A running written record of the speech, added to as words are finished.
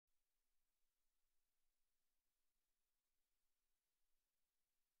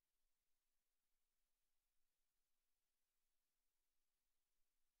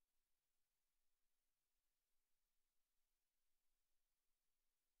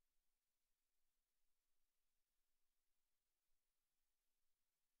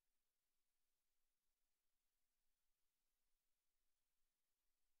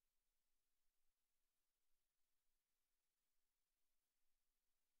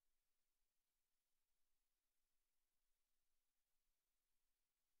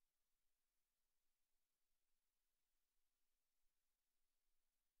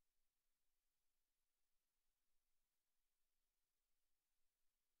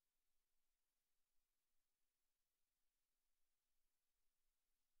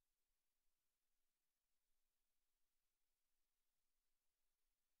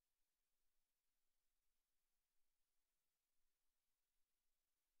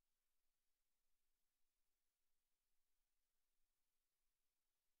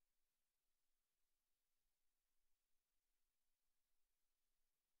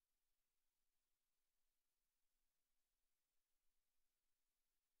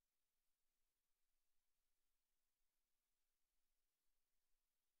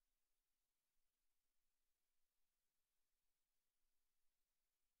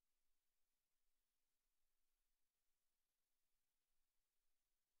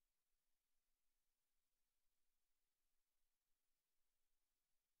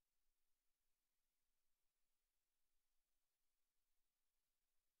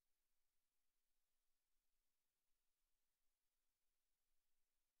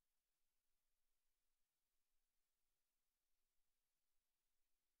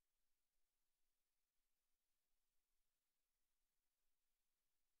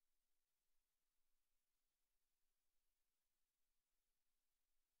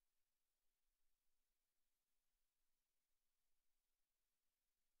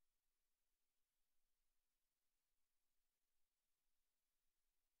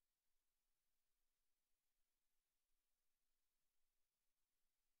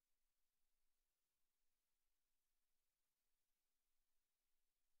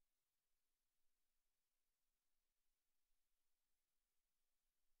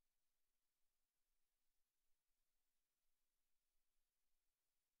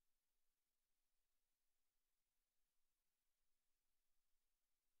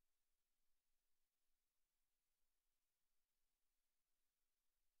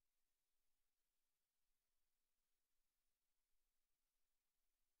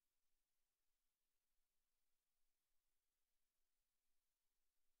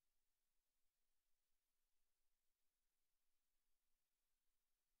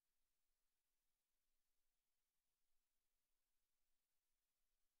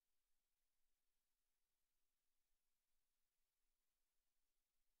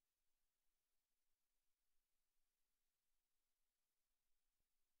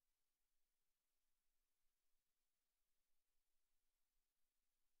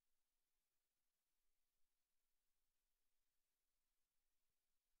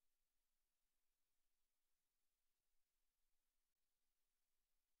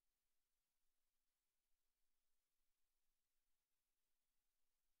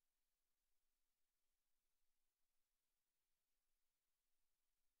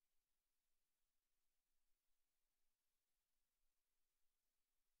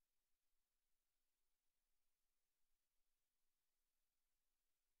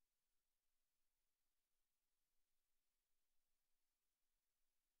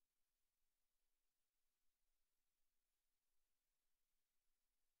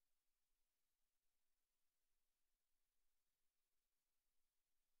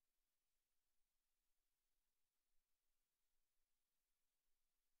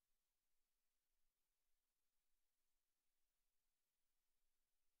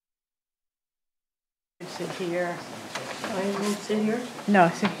Sit here. I won't sit here? No,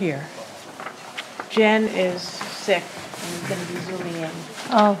 sit here. Jen is sick and is going to be zooming in.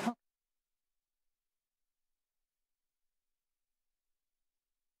 Oh.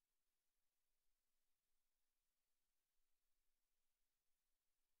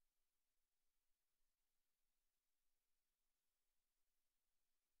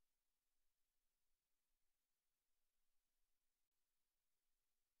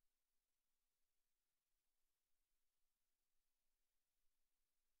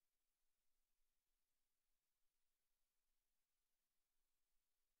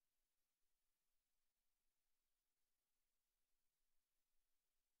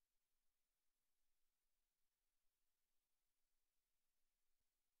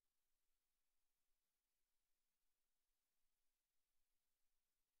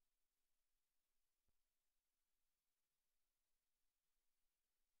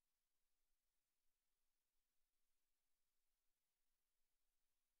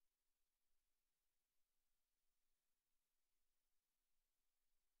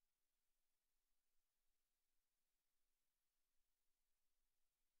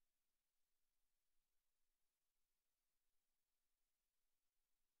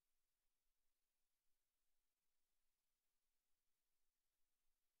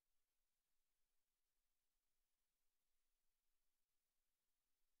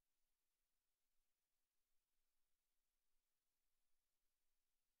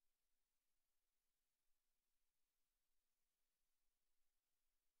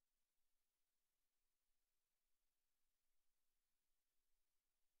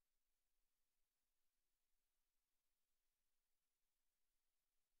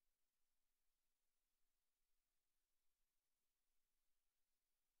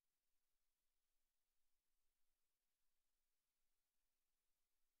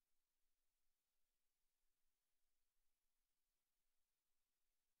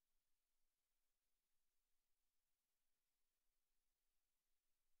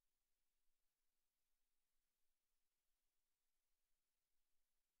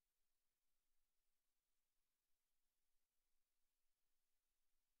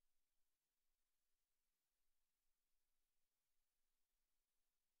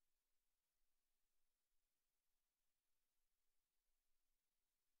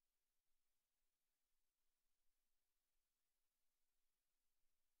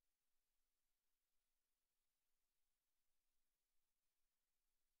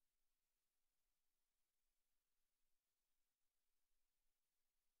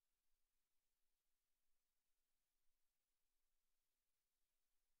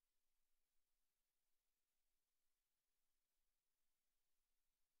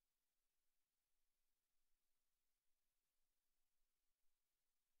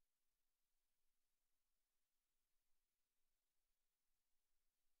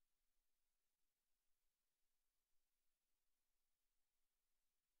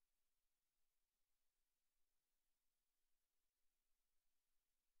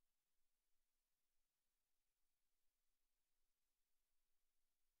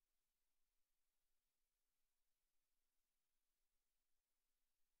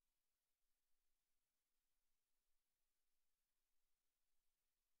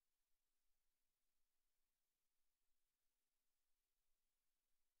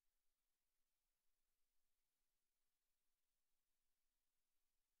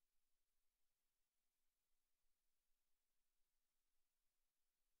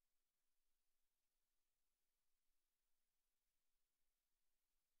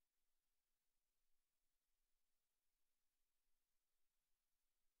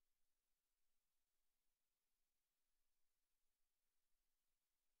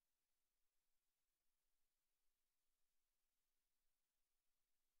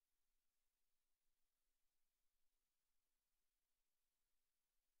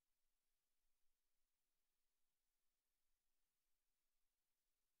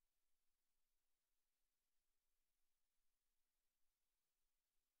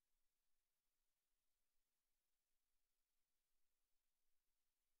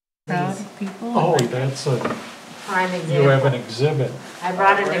 Crowd of people. Oh, that's a, Prime example. you have an exhibit. I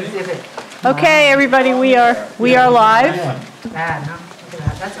brought an exhibit. Okay, everybody, we are live. Yeah, Bad, huh? Look at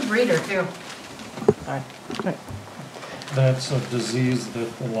that. That's a breeder too. that's a disease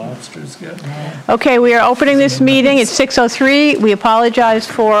that the lobsters get now. Okay, we are opening this meeting. It's 6:03. We apologize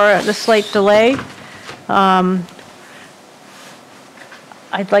for the slight delay. I'd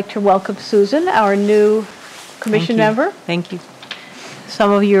like to welcome Susan, our new commission member. Thank you.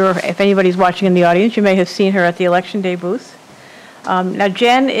 Some of you, if anybody's watching in the audience, you may have seen her at the Election Day booth. Now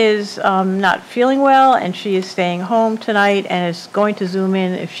Jen is not feeling well, and she is staying home tonight and is going to Zoom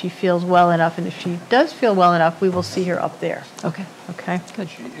in if she feels well enough. And if she does feel well enough, we will see her up there. Okay. Okay? Good.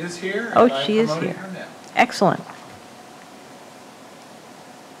 She is here. Oh, and I'm she is promoting here. her now. Excellent.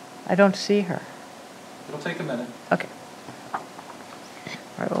 I don't see her. It'll take a minute. Okay. All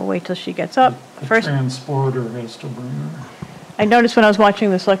right, we'll wait till she gets up. The First, transporter has to bring her. I noticed when I was watching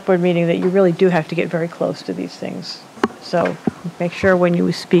the select board meeting that you really do have to get very close to these things. So make sure when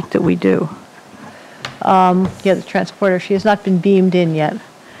you speak that we do. Yeah, the transporter, she has not been beamed in yet.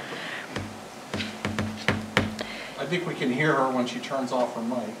 I think we can hear her when she turns off her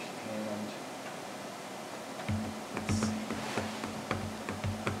mic. And let's see.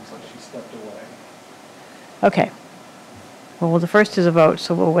 Looks like she stepped away. Okay. Well, the first is a vote,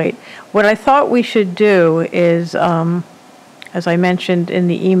 so we'll wait. What I thought we should do is, as I mentioned in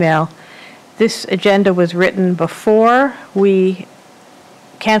the email, this agenda was written before we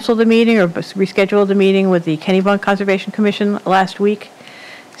canceled the meeting or rescheduled the meeting with the Kennebunkport Conservation Commission last week.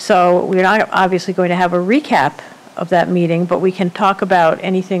 So we're not obviously going to have a recap of that meeting, but we can talk about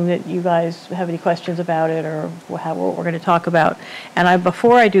anything that you guys have any questions about it or what we're going to talk about. And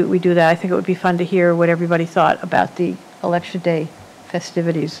before we do that, I think it would be fun to hear what everybody thought about the Election Day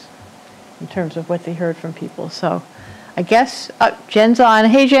festivities in terms of what they heard from people. So I guess, Jen's on.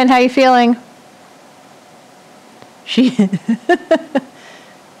 Hey, Jen, how you feeling?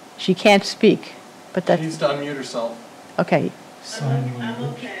 She can't speak, but She needs to unmute herself. okay. Sign I'm language.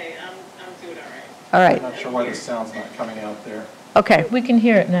 okay, I'm doing all right. All I'm right, not sure why the sound's not coming out there. okay. We can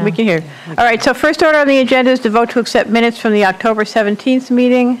hear it now. We can hear. All right, so first order on the agenda is to vote to accept minutes from the October 17th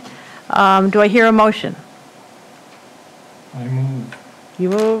meeting. Do I hear a motion? I move. You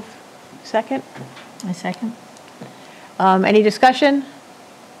move. Second? I second. Any discussion?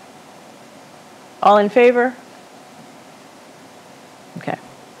 All in favor? Okay.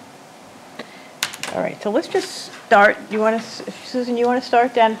 All right, so let's just start. Susan, you want to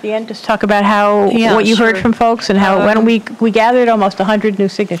start down at the end? Just talk about Yeah, what you heard sure. from folks and when we gathered almost 100 new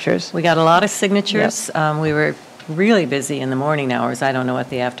signatures. We got a lot of signatures. We were really busy in the morning hours. I don't know what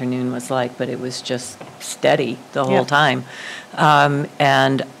the afternoon was like, but it was just steady the whole Yep. time.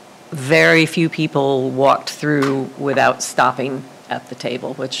 And very few people walked through without stopping at the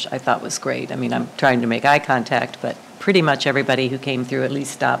table, which I thought was great. I mean, I'm trying to make eye contact, but pretty much everybody who came through at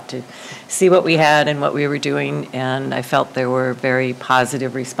least stopped to see what we had and what we were doing, and I felt there were very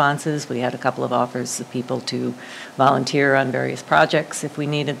positive responses. We had a couple of offers of people to volunteer on various projects if we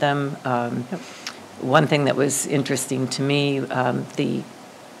needed them. One thing that was interesting to me, the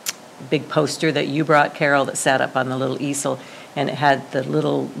big poster that you brought, Carol, that sat up on the little easel, and it had the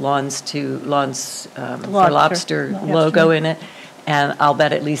little Lawns for Lobster logo in it, and I'll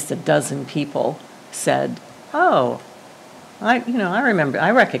bet at least a dozen people said, "Oh, I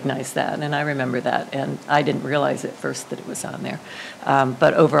recognize that, and I remember that," and I didn't realize at first that it was on there.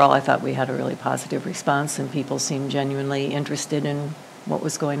 But overall, I thought we had a really positive response, and people seemed genuinely interested in what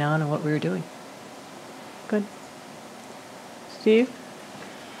was going on and what we were doing. Good. Steve?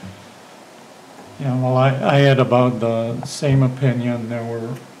 Yeah, well, I had about the same opinion. There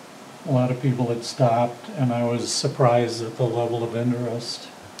were a lot of people that stopped, and I was surprised at the level of interest,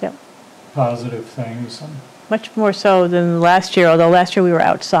 Yep. positive things. And Much more so than last year, although last year we were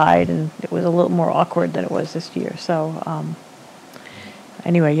outside and it was a little more awkward than it was this year. So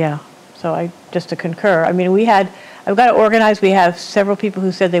anyway, yeah. So just to concur, I mean, I've got to organize. We have several people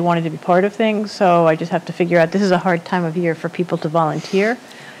who said they wanted to be part of things. So I just have to figure out, this is a hard time of year for people to volunteer.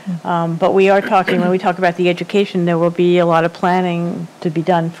 But we are talking, when we talk about the education, there will be a lot of planning to be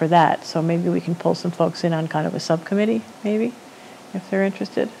done for that. So maybe we can pull some folks in on kind of a subcommittee, maybe, if they're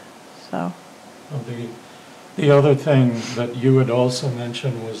interested. So. well, the other thing that you had also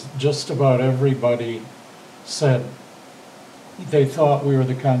mentioned was just about everybody said they thought we were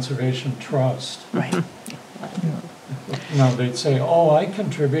the Conservation Trust. Right. They'd say, "Oh, I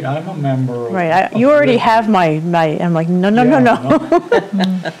contribute. I'm a member of." Right. You already have my. I'm like, no.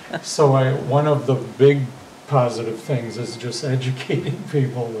 So one of the big positive things is just educating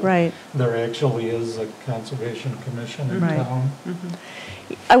people that Right. there actually is a conservation commission in Right. town.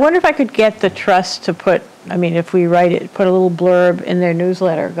 I wonder if I could get the trust to put, I mean, if we write it, put a little blurb in their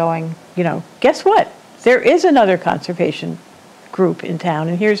newsletter going, guess what? There is another conservation group in town,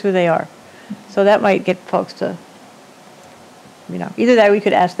 and here's who they are. So that might get folks to, either that or we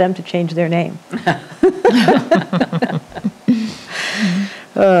could ask them to change their name.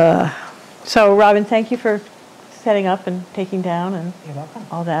 So Robin, thank you for setting up and taking down and You're welcome.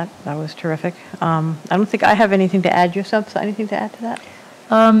 all that. That was terrific. I don't think I have anything to add. Yourself, anything to add to that?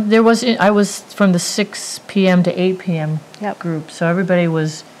 I was from the 6 PM to 8 PM Yep. group, so everybody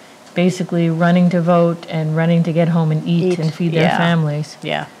was basically running to vote and running to get home and eat and feed their yeah. families,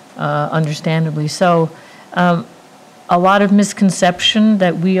 Yeah. understandably. So a lot of misconception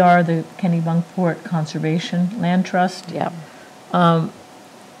that we are the Kennebunkport Conservation Land Trust. Yep.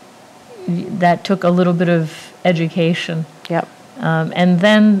 That took a little bit of education. Yep. And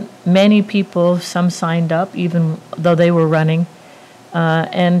then many people, some signed up, even though they were running,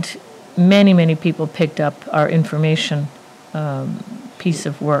 and many people picked up our information piece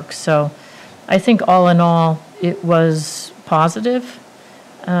of work. So I think all in all, it was positive,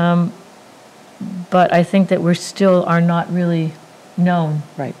 but I think that we still are not really known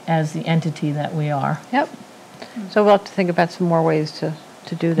Right. as the entity that we are. Yep. So we'll have to think about some more ways to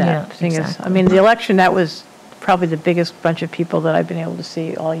do that. Yeah, The thing is, I exactly. mean, the election, that was probably the biggest bunch of people that I've been able to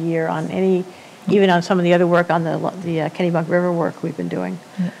see all year on even on some of the other work on the Kennebunk River work we've been doing.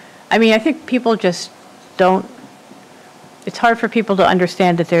 I mean, I think people just don't, it's hard for people to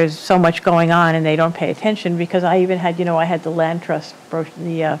understand that there's so much going on and they don't pay attention, because I even had, I had the land trust,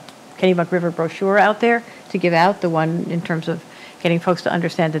 the Kennebunk River brochure out there to give out, the one in terms of getting folks to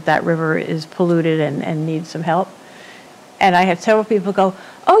understand that that river is polluted and needs some help. And I had several people go,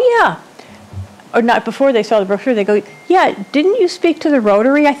 oh yeah, or not, before they saw the brochure, they go, yeah, didn't you speak to the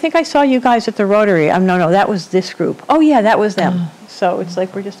Rotary? I think I saw you guys at the Rotary. No, that was this group. Oh yeah, that was them. So it's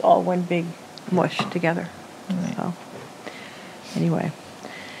like we're just all one big mush together. So anyway.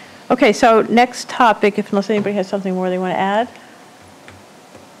 Okay, so next topic, unless anybody has something more they want to add.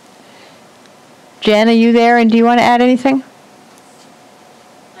 Jen, are you there, and do you want to add anything?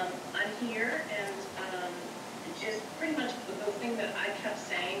 I'm here, and just pretty much the thing that I kept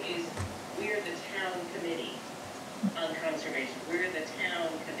saying is we're the town committee on conservation. We're the town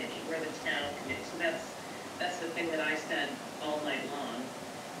committee. We're the town committee. So that's the thing that I said all night long.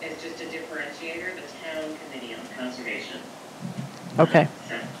 It's just a differentiator, the town committee on conservation. Okay.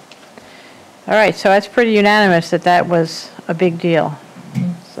 So. All right, so that's pretty unanimous that was a big deal.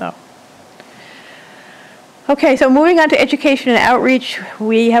 So. Okay, so moving on to education and outreach,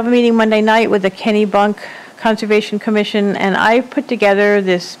 we have a meeting Monday night with the Kennebunk Conservation Commission, and I put together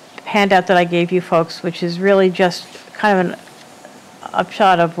this handout that I gave you folks, which is really just kind of an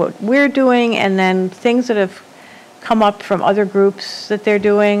upshot of what we're doing, and then things that have come up from other groups that they're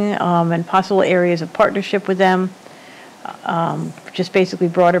doing, and possible areas of partnership with them. Just basically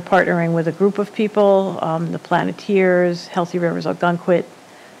broader partnering with a group of people, the Planeteers, Healthy Rivers Algonquit,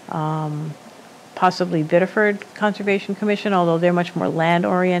 possibly Biddeford Conservation Commission, although they're much more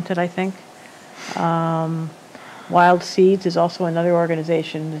land-oriented, I think. Wild Seeds is also another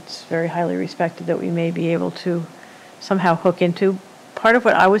organization that's very highly respected that we may be able to somehow hook into. Part of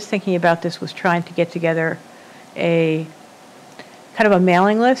what I was thinking about this was trying to get together a kind of a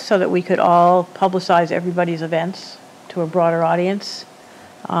mailing list so that we could all publicize everybody's events to a broader audience.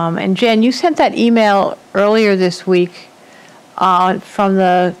 And Jen, you sent that email earlier this week from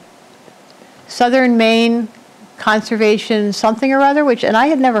the Southern Maine Conservation something or other, and I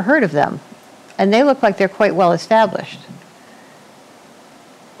had never heard of them. And they look like they're quite well established.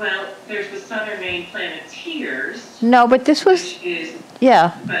 Well, there's the Southern Maine Planeteers. No, but this was, Which is,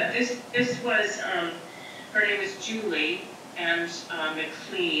 yeah. but this was, her name is Julie and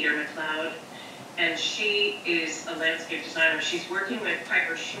McLeod, and she is a landscape designer. She's working with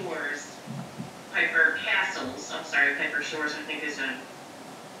Piper Shores, Piper Shores, I think is a.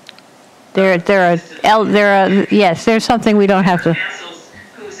 Yes, there's something we don't have to. Castles,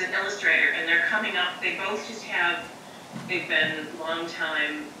 who's an illustrator, and they're coming up. They both just they've been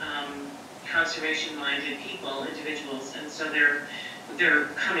long-time conservation-minded individuals, and so they're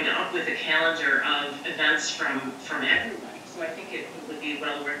coming up with a calendar of events from everybody. So I think it would be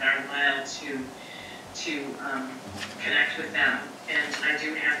well worth our while to connect with them. And I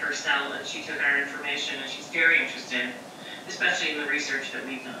do have her cell, and she took our information, and she's very interested, especially in the research that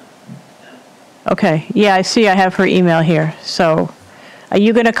we've done. Okay, yeah, I see I have her email here. So are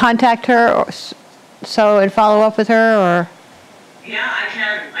you going to contact her and follow up with her, or? Yeah, I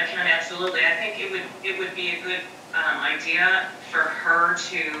can absolutely. I think it would be a good idea for her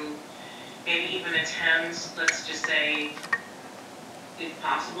to maybe even attend, let's just say, if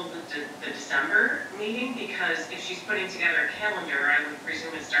possible, the December meeting, because if she's putting together a calendar, I would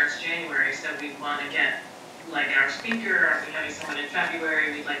presume it starts January, so we'd want to get like our speaker, or if we're having someone in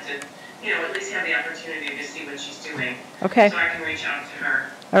February, we'd like to at least have the opportunity to see what she's doing. Okay. So I can reach out to her.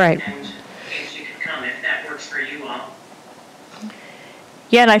 All right. And if she could come, if that works for you all.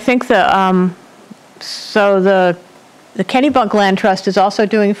 Yeah, and I think the Kennebunk Land Trust is also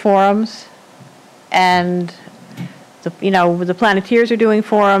doing forums, and the Planeteers are doing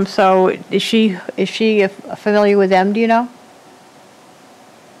forums, so is she familiar with them, do you know?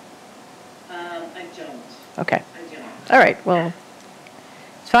 I don't, Okay, I don't. all right, well,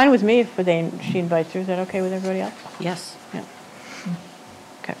 it's fine with me if she invites her, is that okay with everybody else? Yes. Yeah.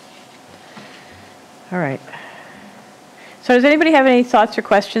 Okay. All right. So does anybody have any thoughts or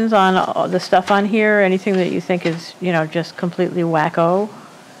questions on all the stuff on here? Anything that you think is, just completely wacko?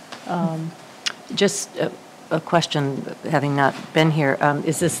 Just a question, having not been here,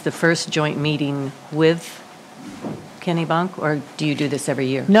 is this the first joint meeting with Kennebunk, or do you do this every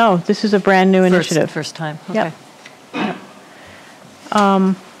year? No, this is a brand-new initiative. First time, Yep. okay.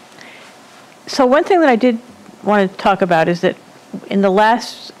 So one thing that I did want to talk about is that in the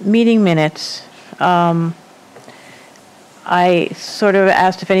last meeting minutes, I sort of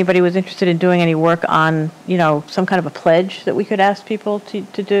asked if anybody was interested in doing any work on, some kind of a pledge that we could ask people to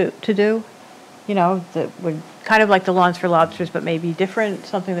do. That would kind of like the Lawns for Lobsters, but maybe different,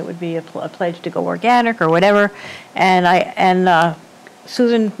 something that would be a pledge to go organic or whatever. And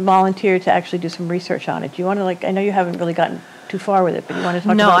Susan volunteered to actually do some research on it. Do you want to, I know you haven't really gotten too far with it, but you want to talk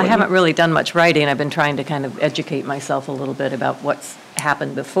about No, what I you- haven't really done much writing. I've been trying to kind of educate myself a little bit about what's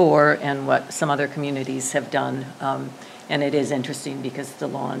happened before and what some other communities have done. And it is interesting because the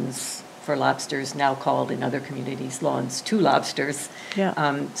Lawns for Lobsters, now called in other communities Lawns to Lobsters, Yeah.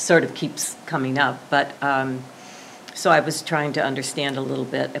 sort of keeps coming up. But so I was trying to understand a little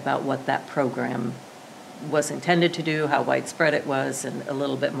bit about what that program was intended to do, how widespread it was, and a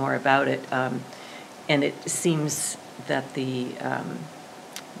little bit more about it. And it seems that the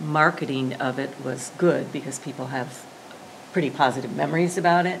marketing of it was good because people have pretty positive memories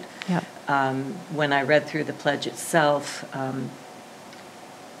about it. Yeah. When I read through the pledge itself,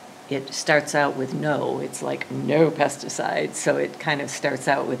 it starts out with no. It's like no pesticides. So it kind of starts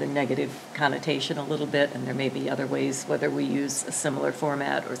out with a negative connotation a little bit, and there may be other ways, whether we use a similar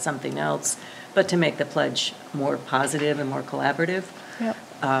format or something else, but to make the pledge more positive and more collaborative. Yep.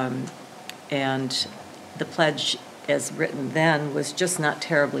 And the pledge, as written then, was just not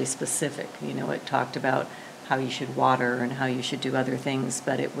terribly specific. It talked about how you should water and how you should do other things,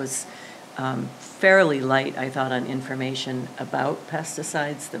 but it was fairly light, I thought, on information about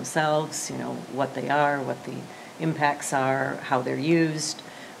pesticides themselves, what they are, what the impacts are, how they're used,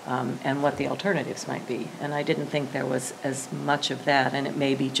 and what the alternatives might be. And I didn't think there was as much of that, and it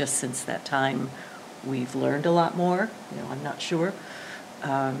may be just since that time we've learned a lot more, I'm not sure.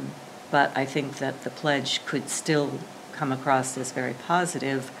 But I think that the pledge could still come across as very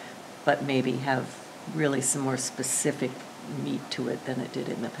positive, but maybe have really some more specific meat to it than it did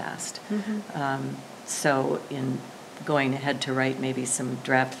in the past. So in going ahead to write maybe some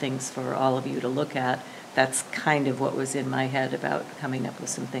draft things for all of you to look at, that's kind of what was in my head about coming up with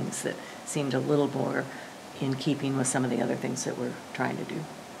some things that seemed a little more in keeping with some of the other things that we're trying to do,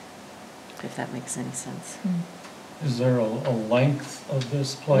 if that makes any sense. Is there a length of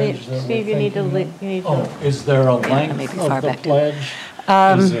this pledge that we're Steve, you need to, thinking of? you need to. Oh, is there a length maybe far of the back down.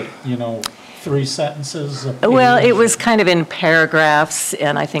 pledge? Is it, 3 sentences? A Well, it page? was kind of in paragraphs,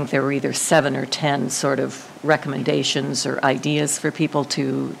 and I think there were either 7 or 10 sort of recommendations or ideas for people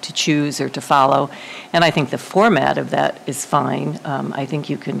to choose or to follow. And I think the format of that is fine. I think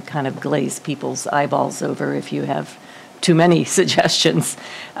you can kind of glaze people's eyeballs over if you have too many suggestions.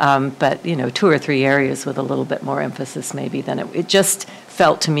 But, 2 or 3 areas with a little bit more emphasis maybe than it just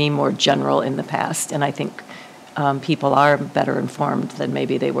felt to me more general in the past. And I think people are better informed than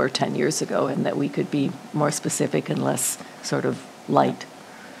maybe they were 10 years ago, and that we could be more specific and less sort of light.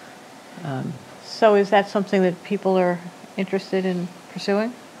 So is that something that people are interested in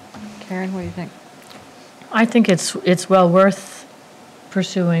pursuing? Karen, what do you think? I think it's well worth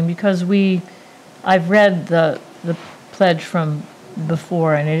pursuing because I've read the pledge from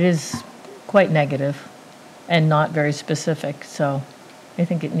before, and it is quite negative and not very specific. So I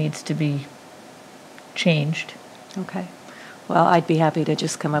think it needs to be changed. Okay. Well, I'd be happy to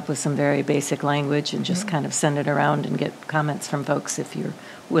just come up with some very basic language and just kind of send it around and get comments from folks if you're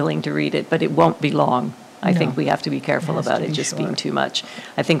willing to read it, but it won't be long. I think No. we have to be careful It has about to it be just being short. too much.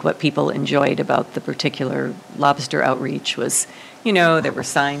 I think what people enjoyed about the particular lobster outreach was, there were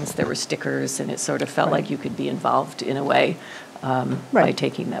signs, there were stickers, and it sort of felt like you could be involved in a way by Right.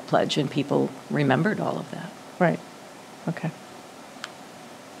 taking that pledge, and people remembered all of that. Right, okay.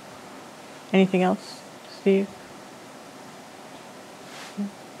 Anything else, Steve?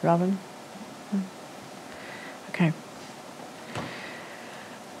 Robin? Okay.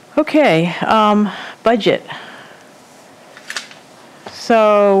 Okay, budget.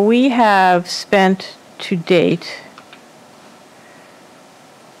 So we have spent to date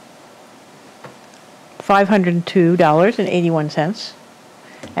 $502.81.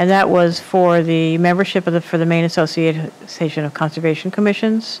 And that was for the membership for the Maine Association of Conservation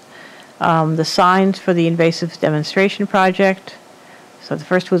Commissions, the signs for the invasive demonstration project. So the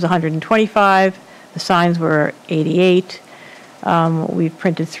first was 125, the signs were 88. We've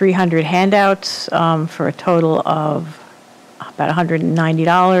printed 300 handouts for a total of about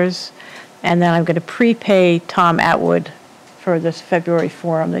 $190. And then I'm going to prepay Tom Atwood for this February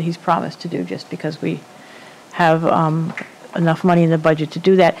forum that he's promised to do, just because we have enough money in the budget to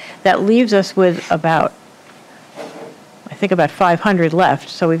do that. That leaves us with about, I think about 500 left.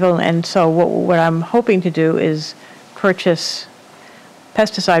 So what I'm hoping to do is purchase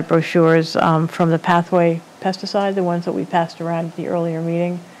pesticide brochures from the Pathway Pesticide, the ones that we passed around at the earlier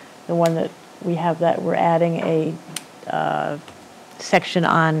meeting, the one that we have that we're adding a section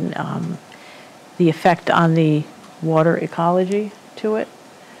on the effect on the water ecology to it.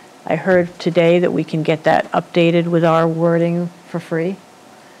 I heard today that we can get that updated with our wording for free.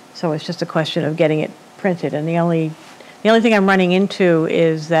 So it's just a question of getting it printed. And the only thing I'm running into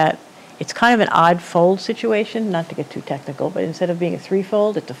is that it's kind of an odd fold situation, not to get too technical, but instead of being a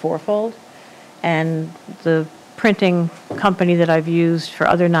 3-fold, it's a 4-fold. And the printing company that I've used for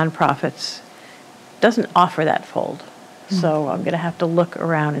other nonprofits doesn't offer that fold. So I'm going to have to look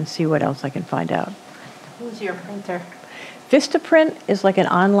around and see what else I can find out. Who's your printer? Vistaprint is like an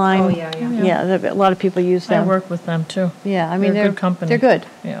online. Oh, yeah. Yeah, a lot of people use I them. work with them too. Yeah, I mean, They're a good company. They're good.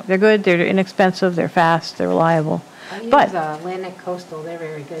 Yeah. They're good, they're inexpensive, they're fast, they're reliable. I use But Atlantic Coastal, they're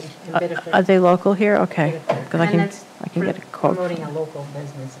very good in Biddeford. are they local here? Okay. Biddeford. 'Cause I And can that's get a quote. Promoting a local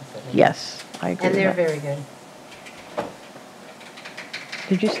business. instead of- Yes, I agree And with they're that. very good.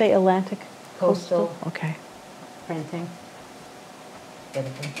 Did you say Atlantic Coastal Okay. printing.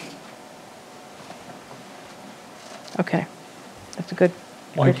 Biddeford. Okay. That's a good.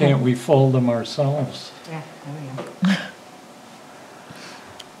 Why good can't thing. we fold them ourselves? Yeah, there we go.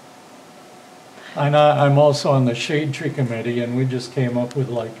 I'm also on the Shade Tree Committee, and we just came up with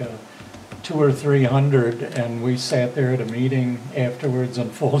like a 200 or 300, and we sat there at a meeting afterwards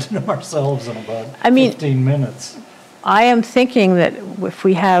and folded them ourselves in about I mean- 15 minutes. I am thinking that if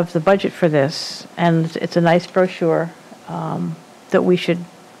we have the budget for this, and it's a nice brochure, that we should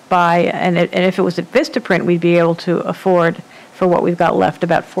buy, and if it was at Vistaprint, we'd be able to afford, for what we've got left,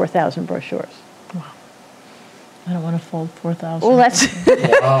 about 4,000 brochures. I don't want to fold 4,000. Well, that's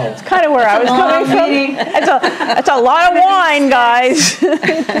Wow. kind of where I was coming from. That's a lot of wine, guys. We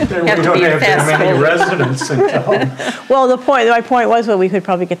don't be a have that fast many folder. residents in town. Well, my point was, well, we could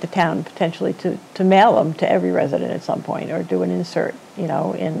probably get the town potentially to mail them to every resident at some point, or do an insert,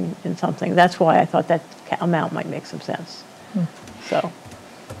 in something. That's why I thought that amount might make some sense. So,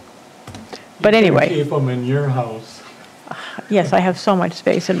 but You can anyway, keep them in your house. yes, I have so much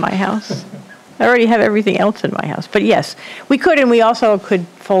space in my house. I already have everything else in my house. But yes, we could, and we also could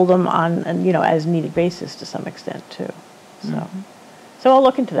fold them on, as needed basis to some extent too. So I'll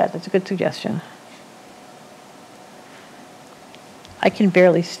look into that. That's a good suggestion. I can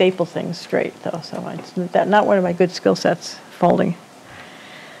barely staple things straight though, so it's not one of my good skill sets, folding.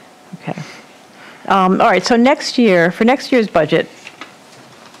 Okay. All right, so for next year's budget,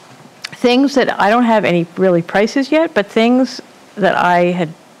 things that I don't have any really prices yet, but things that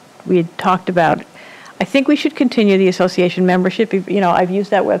we had talked about. I think we should continue the association membership. I've used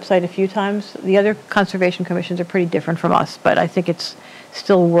that website a few times. The other conservation commissions are pretty different from us, but I think it's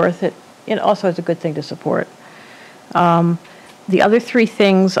still worth it. It also is a good thing to support. The other 3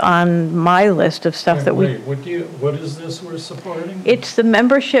 things on my list of stuff that we... Wait, what is this we're supporting? It's the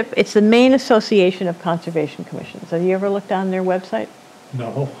membership, it's the Maine Association of Conservation Commissions. Have you ever looked on their website?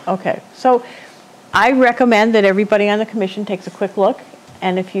 No. Okay, so I recommend that everybody on the commission takes a quick look,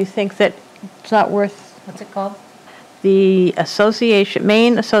 and if you think that it's not worth... What's it called? The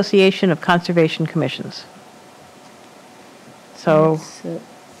Maine Association of Conservation Commissions. So,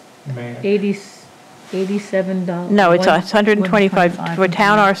 Man. $87. no, it's $125, for a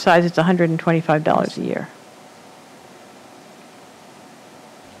town our size, it's $125 a year.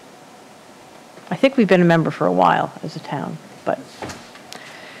 I think we've been a member for a while as a town, but,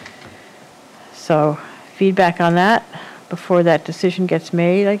 so, feedback on that before that decision gets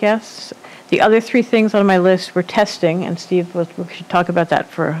made, I guess. The other 3 things on my list were testing, and Steve, we should talk about that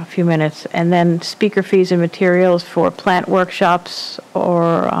for a few minutes, and then speaker fees and materials for plant workshops,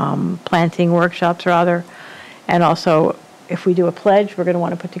 or planting workshops rather, and also if we do a pledge, we're going to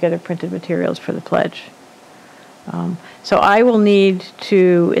want to put together printed materials for the pledge. So I will need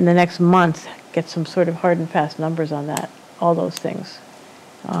to, in the next month, get some sort of hard and fast numbers on that, all those things,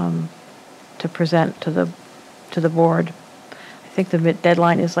 to present to the board. I think the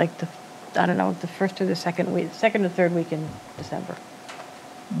deadline is like the I don't know, the first or the second week, second or third week in December.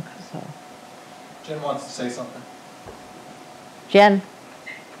 So, Jen wants to say something. Jen?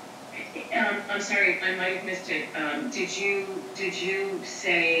 I'm sorry, I might have missed it. Did you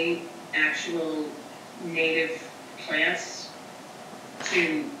say actual native plants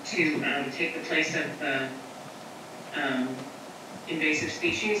to take the place of the invasive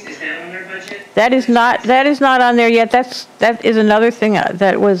species? Is that on our budget? That is not on there yet. That is another thing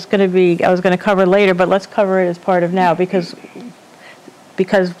that was going to be, I was going to cover later, but let's cover it as part of now because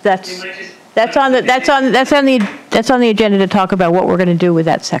that's on the agenda to talk about what we're going to do with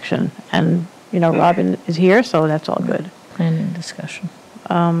that section. And, you know, Robin is here, so that's all good. Planning discussion.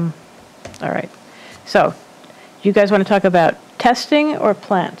 All right. So, you guys want to talk about testing or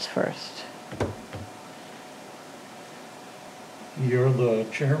plants first? You're the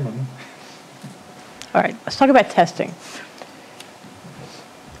chairman. All right, let's talk about testing.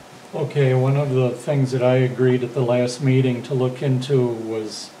 Okay, one of the things that I agreed at the last meeting to look into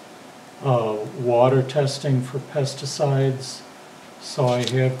was water testing for pesticides. So I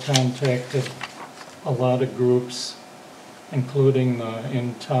have contacted a lot of groups, including the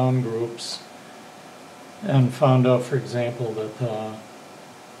in-town groups, and found out, for example, that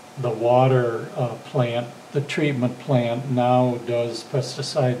the water plant, the treatment plant now does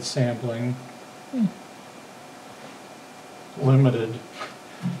pesticide sampling, limited,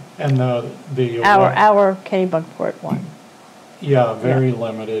 and the Our Kennebunkport one. yeah, very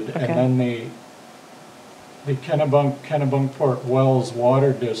limited, Okay. and then the Kennebunkport Wells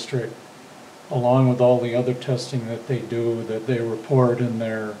Water District, along with all the other testing that they report in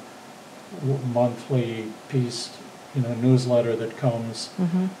their monthly piece, newsletter that comes.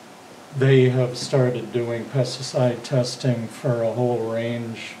 Mm-hmm. They have started doing pesticide testing for a whole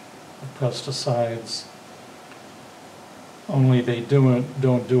range of pesticides. Only they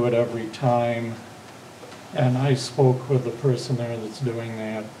don't do it every time. And I spoke with the person there that's doing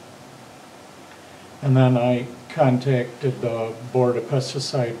that. And then I contacted the Board of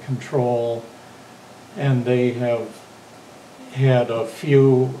Pesticide Control, and they have had a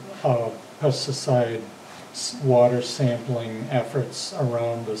few pesticide water sampling efforts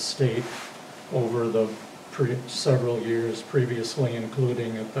around the state over the several years previously,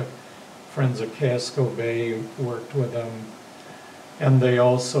 including at the Friends of Casco Bay, worked with them. And they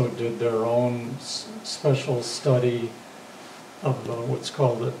also did their own special study of what's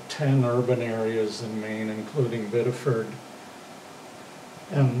called the 10 urban areas in Maine, including Biddeford.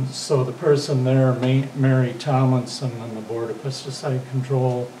 And so the person there, Mary Tomlinson, on the Board of Pesticide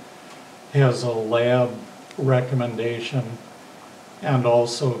Control, has a lab recommendation and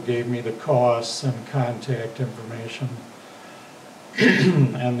also gave me the costs and contact information.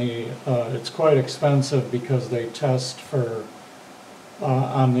 And it's quite expensive because they test for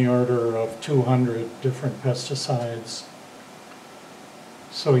on the order of 200 different pesticides.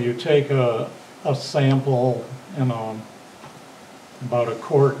 So you take a sample in about a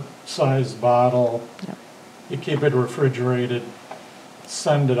quart-sized bottle, Yep. You keep it refrigerated,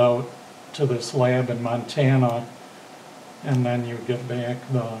 send it out to this lab in Montana, and then you get back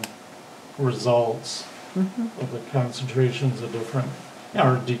the results of the concentrations of different,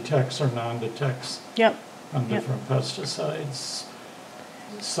 or detects or non-detects Yep. on Yep. different pesticides.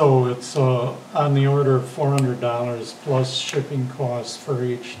 So it's on the order of $400 plus shipping costs for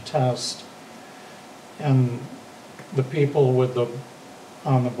each test. And the people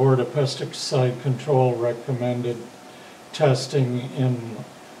on the Board of Pesticide Control recommended testing in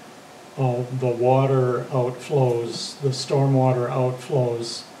the water outflows, the stormwater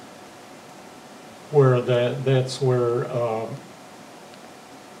outflows, where that's where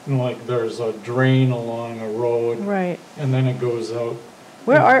like there's a drain along a road, Right. and then it goes out.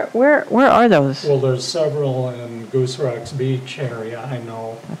 Where are those? Well, there's several in Goose Rocks Beach area, I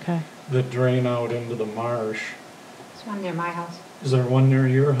know, Okay. that drain out into the marsh. There's one near my house. Is there one near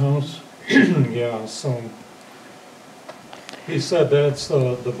your house? Yeah, so he said that's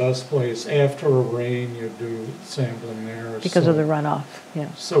the best place. After a rain, you do sampling there. Because of so- the runoff, yeah.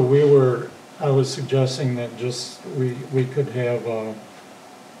 So I was suggesting that we could have,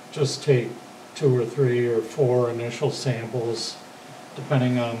 just take 2 or 3 or 4 initial samples,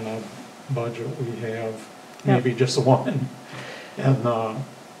 depending on the budget we have, maybe just one.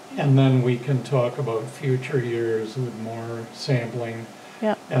 And then we can talk about future years with more sampling.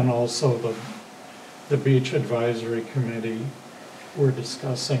 Yeah. And also the Beach Advisory Committee, we're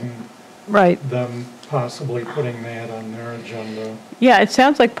discussing Right. them possibly putting that on their agenda. Yeah, it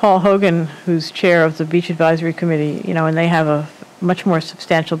sounds like Paul Hogan, who's chair of the Beach Advisory Committee, and they have a much more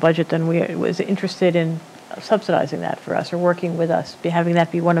substantial budget than was interested in subsidizing that for us or working with us, having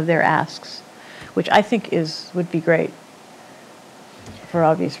that be one of their asks, which I think would be great for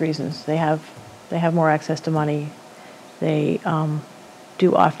obvious reasons. They have more access to money. They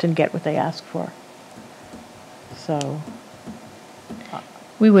do often get what they ask for. So.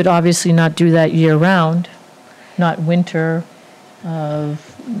 We would obviously not do that year-round, not winter,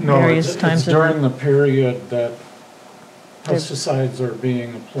 various times It's of during the period that pesticides are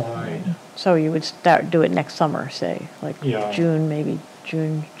being applied. So you would do it next summer, say, like Yeah. June, maybe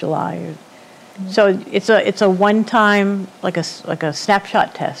June, July. So it's a one-time, like a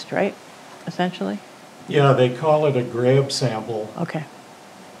snapshot test, right? Essentially? Yeah, they call it a grab sample, Okay.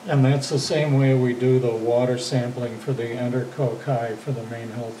 and that's the same way we do the water sampling for the Entercocci for the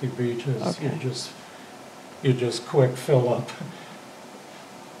main healthy beaches. Okay. You just quick fill up.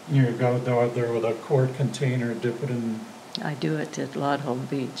 You go there with a quart container, dip it in. I do it at Lodholm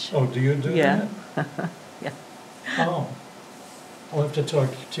Beach. Oh, do you do Yeah. that? Yeah. Oh, I'll have to talk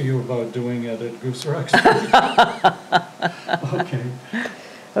to you about doing it at Goose Rocks. Okay.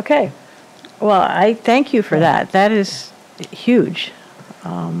 Okay. Well, I thank you for that. That is huge.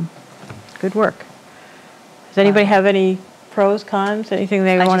 Good work. Does anybody have any pros, cons, anything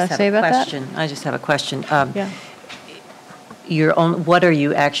they want to say about that? I just have a question. Yeah. What are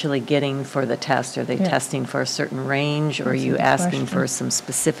you actually getting for the test? Are they Yeah. testing for a certain range, or are That's a you good asking for question. some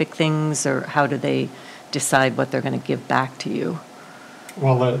specific things, or how do they decide what they're going to give back to you?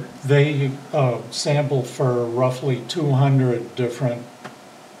 Well, they sample for roughly 200 different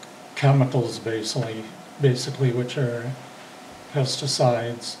chemicals, basically, which are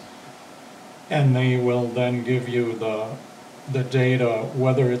pesticides. And they will then give you the data,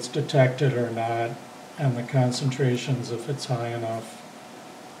 whether it's detected or not, and the concentrations, if it's high enough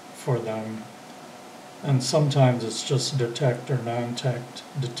for them. And sometimes it's just detect or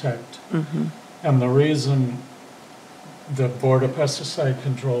non-detect. Mm-hmm. And the reason the Board of Pesticide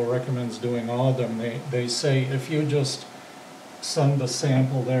Control recommends doing all of them, they say if you just send the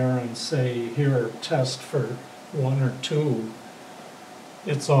sample there and say, here, test for 1 or 2,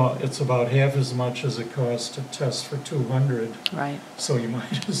 it's about half as much as it costs to test for 200. Right. So you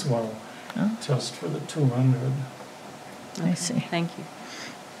might as well Oh. test for the 200. I see. Thank you.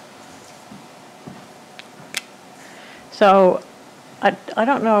 So I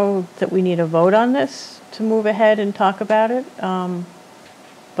don't know that we need a vote on this to move ahead and talk about it.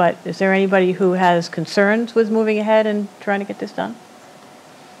 But is there anybody who has concerns with moving ahead and trying to get this done?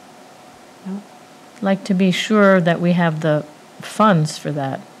 No? Like to be sure that we have the funds for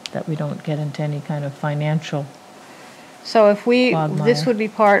that we don't get into any kind of financial. So if this Quagmire. would be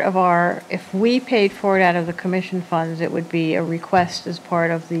part of if we paid for it out of the commission funds, it would be a request as part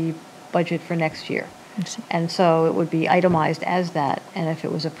of the budget for next year. I see. And so it would be itemized as that, and if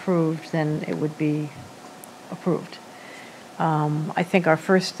it was approved, then it would be approved. I think our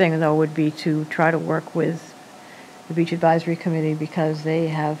first thing, though, would be to try to work with the Beach Advisory Committee because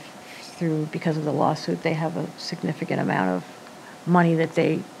because of the lawsuit, they have a significant amount of money that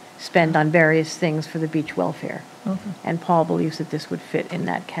they spend on various things for the beach welfare. Okay. And Paul believes that this would fit in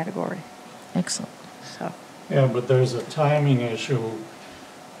that category, Excellent. so. Yeah, but there's a timing issue.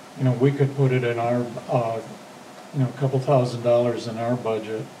 You know, we could put it in our, a couple $1,000s in our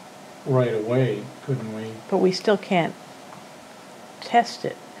budget right away, couldn't we? But we still can't test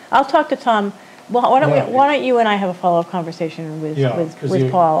it. I'll talk to Tom. Well, Yeah. why don't you and I have a follow-up conversation with Yeah, because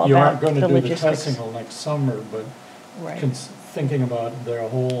Paul you aren't about going the to do the logistics? testing till next summer, but Right. thinking about their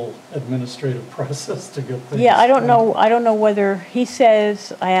whole administrative process to get things. Yeah, I don't done. know whether, he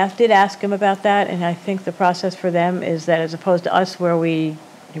says, did ask him about that, and I think the process for them is that as opposed to us where we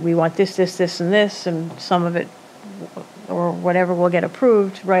want this, this, this, and this, and some of it, or whatever will get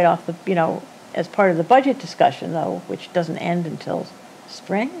approved right off as part of the budget discussion, though, which doesn't end until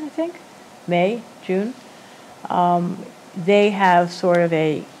spring, I think, May, June. They have sort of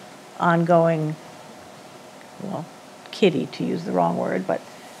a ongoing, kitty, to use the wrong word, but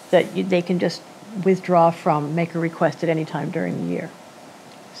that they can just withdraw from, make a request at any time during the year.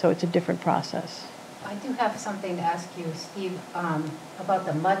 So it's a different process. I do have something to ask you, Steve, about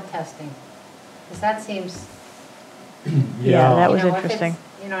the mud testing, because that seems, Yeah, that was if it's- interesting.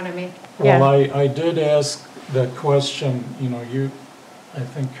 You know what I mean? Well, I did ask that question, I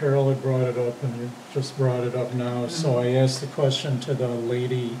think Carol had brought it up and you just brought it up now. So I asked the question to the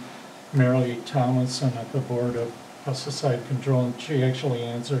lady, Mary Thomason at the Board of Pesticide Control, and she actually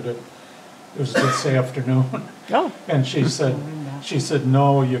answered it. It was this afternoon. Oh, And she said,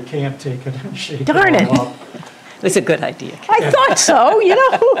 no, you can't take it and shake Darn it it. all up. It's a good idea. I thought so,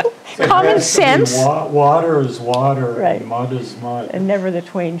 It common has to be sense. Water is water, Right. and mud is mud. And never the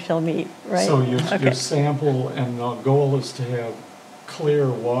twain shall meet, right? So you Okay. sample, and the goal is to have clear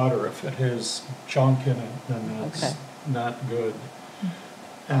water. If it has junk in it, then it's Okay. not good.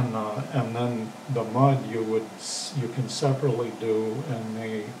 And then the mud you can separately do,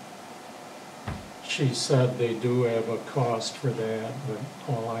 and she said they do have a cost for that,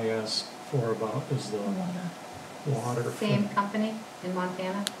 but all I ask for about is the water. Same company in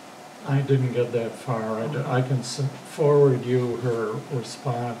Montana? I didn't get that far. I can forward you her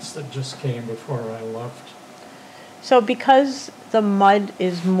response that just came before I left. So because the mud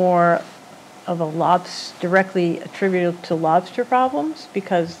is more of a directly attributable to lobster problems,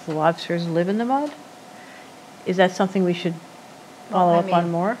 because the lobsters live in the mud, is that something we should follow up on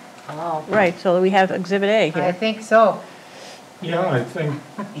more? Oh. Right, so we have Exhibit A I here. think so. Yeah, I think,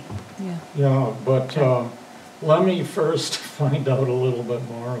 Yeah. yeah, but let me first find out a little bit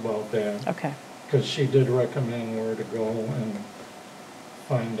more about that, Okay, because she did recommend where to go and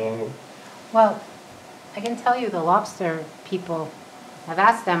find out. Well, I can tell you the lobster people, I've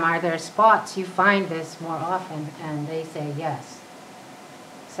asked them, are there spots you find this more often? And they say yes.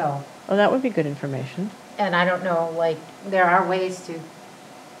 So, well, that would be good information. and I don't know, like, there are ways to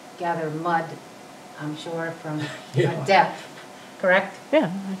gather mud, I'm sure, from Yeah. a depth, correct? Yeah,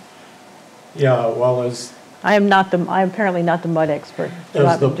 Yeah, well, I'm apparently not the mud expert. so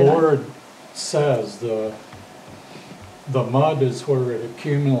as the I'm not- board says, the mud is where it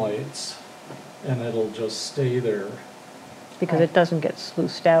accumulates, and it'll just stay there. Because it doesn't get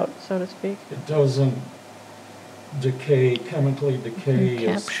sluiced out, so to speak. It doesn't chemically decay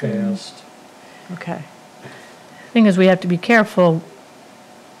as Capture. fast. Okay. Thing is, we have to be careful.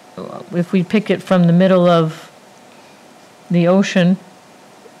 If we pick it from the middle of the ocean,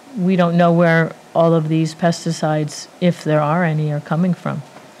 we don't know where all of these pesticides, if there are any, are coming from.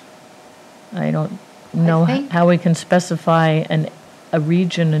 I don't know think- how we can specify a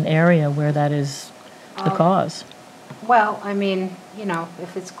region, an area where that is the cause. Well, I mean, you know,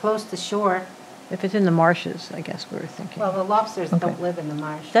 if it's close to shore, If it's in the marshes, I guess we were thinking. well, the lobsters Okay. don't live in the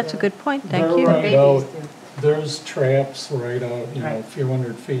marsh. That's a really. good point, thank They're you. right Babies out, do. there's traps right out, you know, a Right. few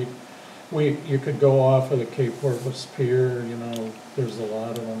hundred feet. You could go off of the Cape Porpoise Pier, you know, there's a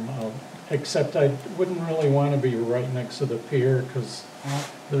lot of them out. Except I wouldn't really want to be right next to the pier, because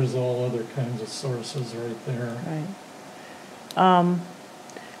there's all other kinds of sources right there. Right.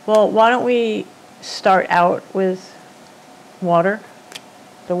 Well, why don't we start out with water,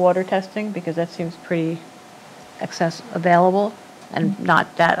 the water testing, because that seems pretty available and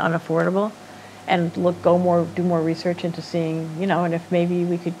not that unaffordable. And do more research into seeing, you know, and if maybe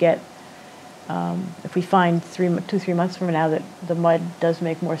we could get, if we find 3 months from now that the mud does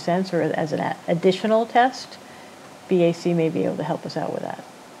make more sense, or as an additional test, BAC may be able to help us out with that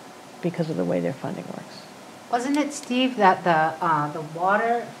because of the way their funding works. Wasn't it, Steve, that the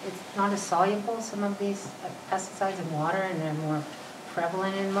water, it's not as soluble, some of these pesticides in water, and they're more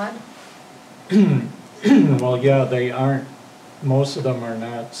prevalent in mud? Well, yeah, they aren't, most of them are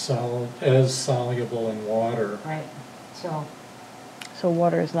not as soluble in water. Right, so, So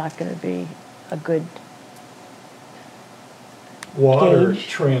water is not going to be a good, Water Gauge.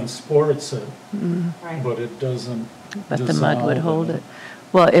 transports it, right. but it doesn't But the mud would dissolve hold in it.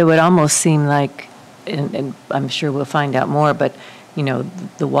 Well, it would almost seem like, and I'm sure we'll find out more, but, you know,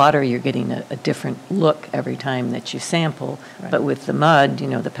 the water, you're getting a different look every time that you sample. Right. But But with the mud, you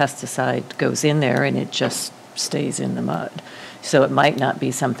know, the pesticide goes in there and it just stays in the mud. So it might not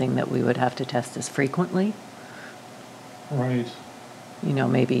be something that we would have to test as frequently. Right. You know,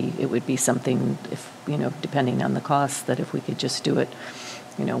 maybe it would be something, if, you know, depending on the cost, that if we could just do it,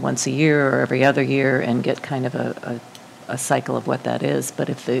 you know, once a year or every other year and get kind of a cycle of what that is. But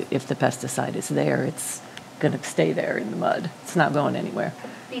if the pesticide is there, it's going to stay there in the mud. It's not going anywhere.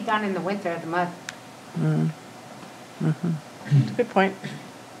 Be done in the winter, the mud. That's a good point.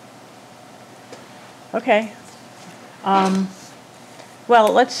 Okay.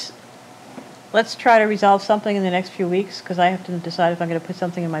 Well, let's try to resolve something in the next few weeks, because I have to decide if I'm going to put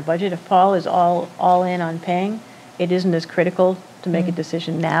something in my budget. If Paul is all in on paying, it isn't as critical to make a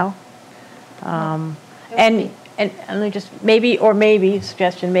decision now. And let me just, maybe,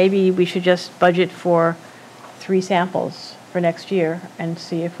 suggestion, maybe we should just budget for 3 samples for next year and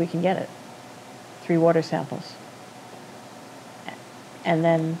see if we can get it. 3 water samples. And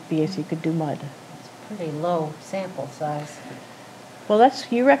then BAC could do mud. Pretty low sample size. Well,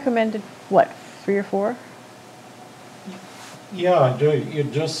 you recommended, what, 3 or 4? Yeah, you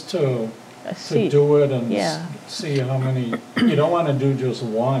just to See, do it and yeah. see how many, you don't want to do just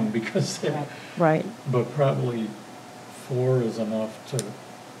one, because, Right. right. but probably 4 is enough to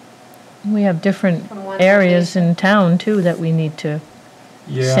We have different From one areas location. in town, too, that we need to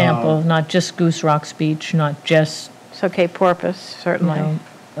Yeah. sample, not just Goose Rocks Beach, not just, So Cape Porpoise, you certainly. know,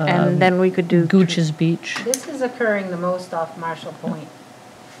 And then we could do. Gooch's Beach. This is occurring the most off Marshall Point,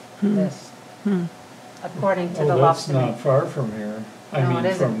 this, according to Oh, the that's lobster. not far from here. I No, it mean,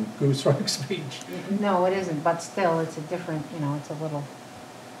 isn't. from Goose Rocks Beach. No, it isn't, but still, it's a different, it's a little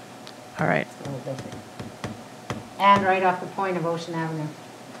All right. different. And right off the point of Ocean Avenue,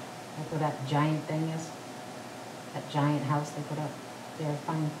 like where that giant thing is, that giant house they put up, they're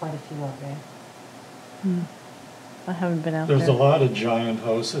finding quite a few out there. I haven't been out There's a there. lot of giant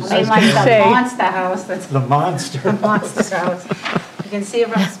houses. I mean, like gonna the say- monster house, that's The monster. the monster house. You can see it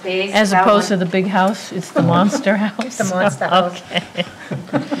from space. As that opposed to one. the big house, it's the monster house? The monster house. Okay.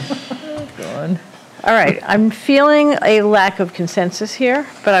 Good. All right, I'm feeling a lack of consensus here,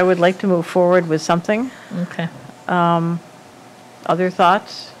 but I would like to move forward with something. Okay. Other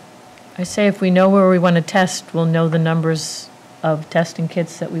thoughts? I say if we know where we want to test, we'll know the numbers of testing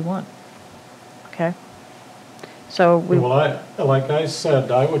kits that we want. Okay. So we, Well, like I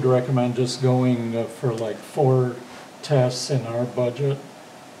said, I would recommend just going for like 4 tests in our budget,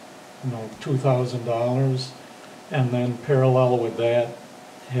 $2,000. And then parallel with that,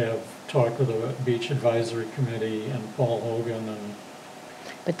 have talked with the Beach Advisory Committee and Paul Hogan and,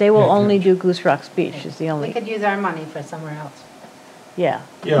 but they will Yeah, only good. do Goose Rocks Beach is the We only, could use our money for somewhere else, yeah,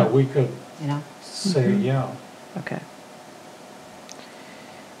 yeah, we could you know? say, yeah. okay.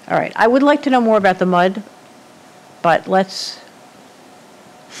 All right, I would like to know more about the mud, but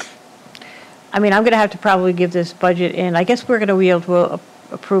I'm going to have to probably give this budget in, I guess we're going to be able to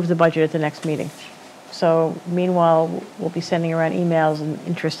approve the budget at the next meeting. So meanwhile, we'll be sending around emails and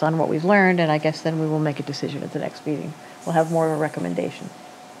interest on what we've learned, and I guess then we will make a decision at the next meeting. We'll have more of a recommendation.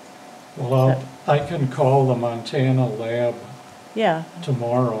 Well, I can call the Montana lab Yeah,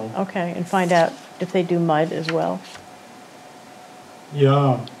 tomorrow. okay, and find out if they do mud as well,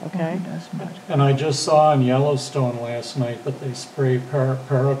 Yeah, okay? Who does mud? and I just saw in Yellowstone last night that they spray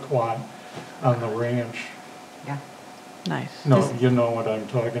paraquat on the ranch. Yeah. Nice. No, you know what I'm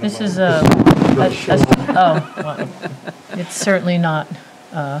talking about. This is The show. well, it's certainly not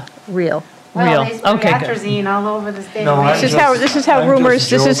Real. Well, real. they spray Okay, good. atrazine all over the state. No, of I'm This is Maine. how, just- this is how I'm rumors,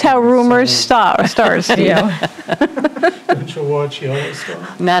 just this is how joking, rumors so- start, Steve. Yeah. Didn't you watch Yellowstone?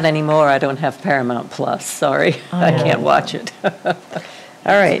 Not anymore, I don't have Paramount Plus, sorry. I can't watch it. All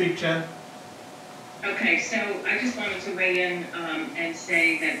right, Speak, Jen. Okay, so I just wanted to weigh in and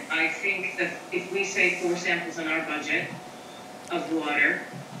say that I think that if we say 4 samples in our budget of water,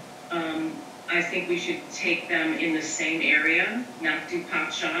 I think we should take them in the same area, not do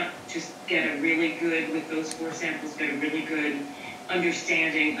pot shot, just get a really good, with those 4 samples, get a really good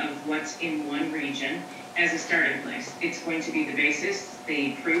understanding of what's in one region as a starting place. It's going to be the basis,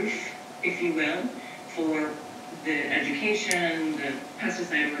 the proof, if you will, for the education, the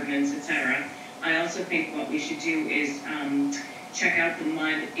pesticide ordinance, etc. I also think what we should do is check out the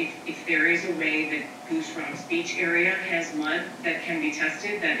mud. If there is a way that Goose Rocks Beach area has mud that can be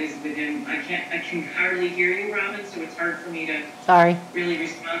tested, that is within, I can hardly hear you, Robin, so it's hard for me to Sorry. really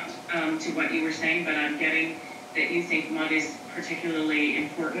respond to what you were saying, but I'm getting that you think mud is particularly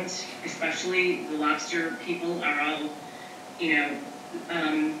important, especially the lobster people are all,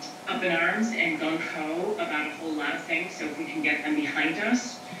 up in arms and gung-ho about a whole lot of things, so if we can get them behind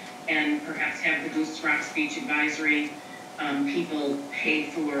us and perhaps have the Goose Rocks Beach Advisory people pay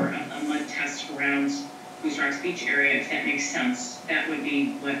for a mud test around Goose Rocks Beach area, if that makes sense, that would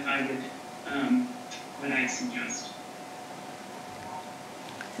be what I would, what I'd suggest.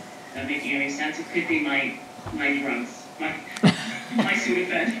 That making any sense? It could be my drugs, my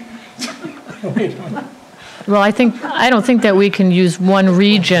Sudafed. Wait a minute. Well, I don't think that we can use one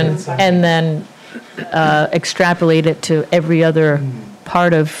region and then extrapolate it to every other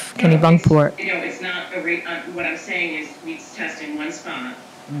part of Kennebunkport. It's not what I'm saying is we test in one spot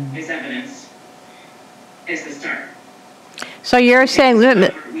as evidence as the start. so you're saying,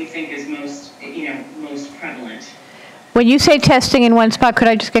 We think is most prevalent. when you say testing in one spot, could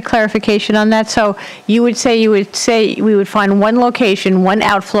I just get clarification on that? So you would say we would find one location, one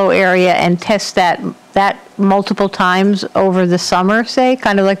outflow area, and test that multiple times over the summer, say,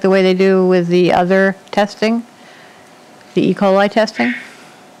 kind of like the way they do with the other testing, the E. coli testing?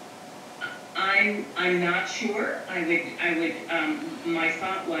 I'm not sure. I would. My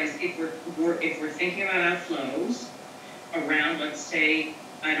thought was if we're thinking about outflows around, let's say,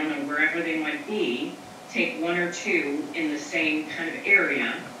 I don't know, wherever they might be, take 1 or 2 in the same kind of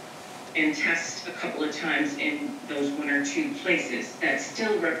area and test a couple of times in those 1 or 2 places. That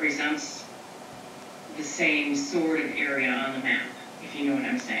still represents the same sort of area on the map, if you know what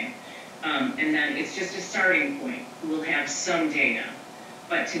I'm saying. And then it's just a starting point. We'll have some data.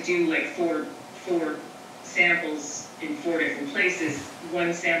 But to do like four samples in 4 different places,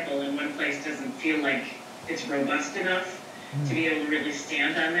 one sample in one place doesn't feel like it's robust enough to be able to really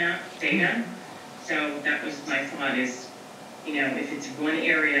stand on that data. So that was my thought is, if it's one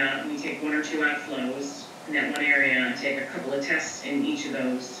area, we take 1 or 2 outflows in that one area and take a couple of tests in each of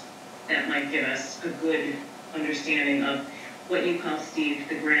those. That might give us a good understanding of what you call, Steve,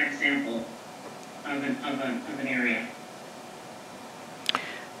 the grant sample of an area.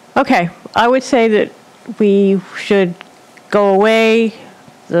 Okay, I would say that we should go away.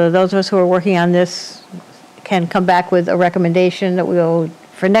 Those of us who are working on this can come back with a recommendation that we'll,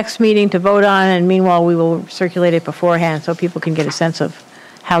 for next meeting to vote on, and meanwhile, we will circulate it beforehand so people can get a sense of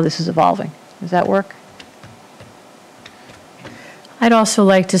how this is evolving. Does that work? I'd also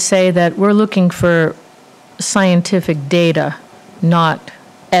like to say that we're looking for scientific data, not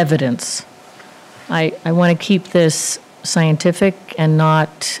evidence. I want to keep this scientific and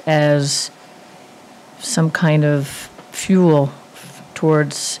not as some kind of fuel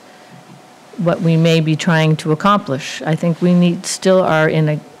towards what we may be trying to accomplish. I think we still are in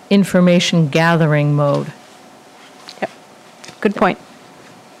an information gathering mode. Yep. Good point.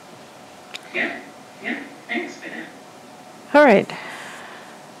 Yeah, thanks for that. All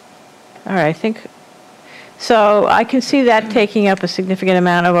right, I think, so I can see that taking up a significant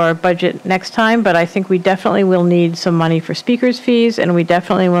amount of our budget next time, but I think we definitely will need some money for speakers' fees, and we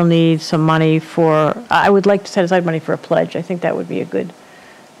definitely will need some money for, I would like to set aside money for a pledge. I think that would be a good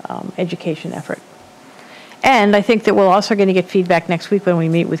education effort. And I think that we're also going to get feedback next week when we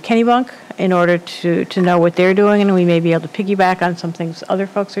meet with Kennebunk in order to know what they're doing, and we may be able to piggyback on some things other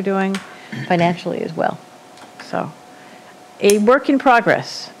folks are doing financially as well. So, a work in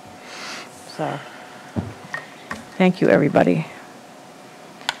progress. So, thank you, everybody.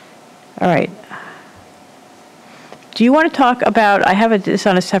 All right. Do you want to talk about, I have this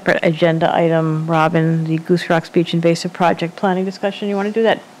on a separate agenda item, Robin, the Goose Rocks Beach Invasive Project planning discussion. You want to do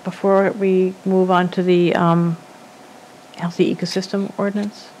that before we move on to the healthy ecosystem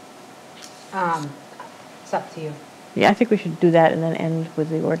ordinance? It's up to you. Yeah, I think we should do that and then end with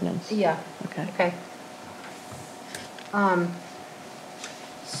the ordinance. Yeah. Okay.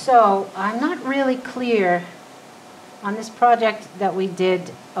 So I'm not really clear on this project that we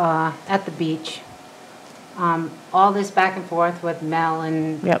did at the beach. All this back and forth with Mel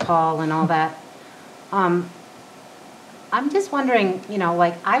and Yep. Paul and all that. I'm just wondering,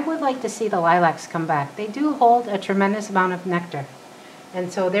 I would like to see the lilacs come back. They do hold a tremendous amount of nectar.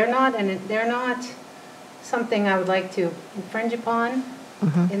 And so they're not something I would like to infringe upon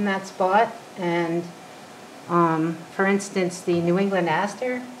in that spot. And for instance, the New England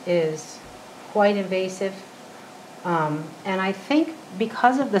aster is quite invasive. And I think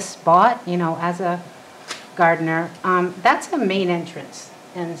because of the spot, as a gardener, that's a main entrance.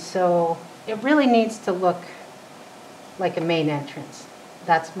 And so it really needs to look like a main entrance.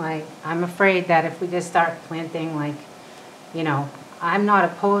 I'm afraid that if we just start planting I'm not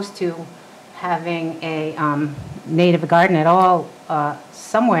opposed to having a native garden at all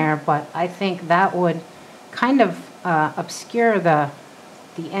somewhere, but I think that would kind of obscure the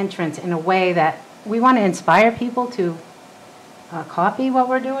entrance in a way that we want to inspire people to copy what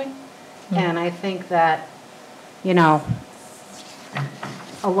we're doing. Mm-hmm. And I think that,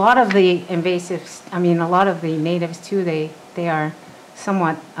 a lot of the invasives, a lot of the natives too, they are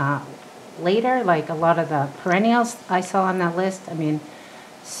somewhat later, like a lot of the perennials I saw on that list.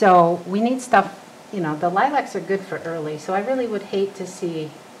 So we need stuff, the lilacs are good for early, so I really would hate to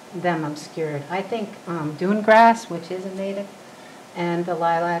see them obscured. I think dune grass, which is a native, and the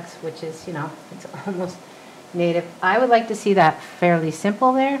lilacs, which is, it's almost native. I would like to see that fairly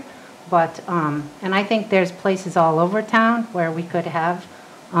simple there, but, and I think there's places all over town where we could have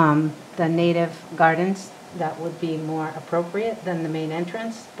the native gardens that would be more appropriate than the main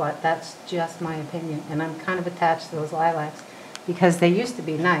entrance, but that's just my opinion. And I'm kind of attached to those lilacs because they used to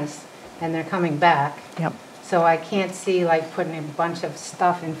be nice and they're coming back. Yep. So I can't see putting a bunch of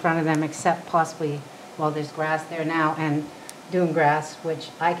stuff in front of them except possibly, there's grass there now and dune grass, which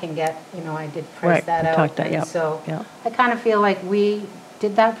I can get, I did price that out. Yep. So yep. I kind of feel like we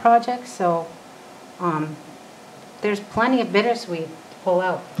did that project, so there's plenty of bittersweet to pull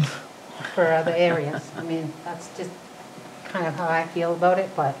out for other areas. That's just kind of how I feel about it,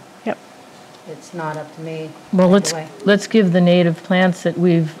 but yep. It's not up to me. Well, let's give the native plants that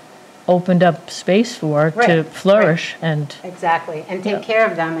we've opened up space for to flourish and exactly, and take care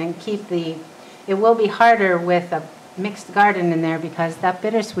of them and keep it will be harder with a mixed garden in there because that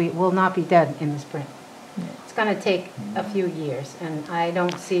bittersweet will not be dead in the spring. It's going to take a few years, and I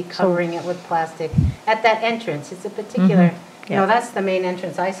don't see covering it with plastic at that entrance. It's a particular, you know, Yeah. that's the main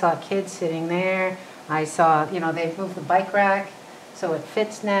entrance. I saw kids sitting there. I saw, you know, they've moved the bike rack, so it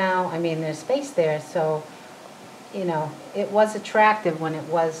fits now. I mean, there's space there, so, you know, it was attractive when it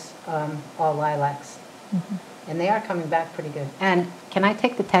was all lilacs. And they are coming back pretty good. And can I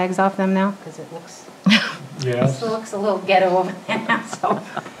take the tags off them now? Because it looks, Yes. it looks a little ghetto over there now, so.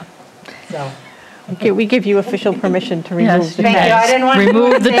 Okay, we give you official permission to Yes, remove the Thank you, I tags. didn't want to. do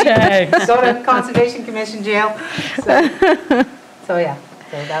Remove the anything. tags. Go to Conservation Commission jail. So yeah,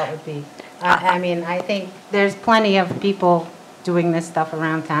 so that would be, I mean, I think there's plenty of people doing this stuff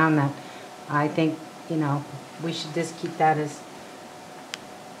around town that I think, you know, we should just keep that as,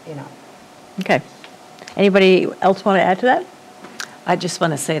 you know. Okay. Anybody else want to add to that? I just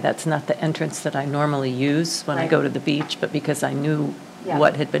want to say that's not the entrance that I normally use when I Right. go to the beach, but because I knew Yeah.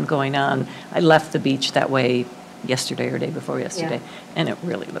 what had been going on, I left the beach that way yesterday or day before yesterday, and it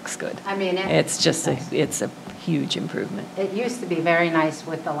really looks good. I mean, It's just, nice. it's a huge improvement. It used to be very nice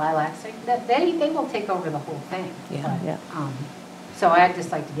with the lilacs. They will take over the whole thing. Yeah. but, Yeah. So I'd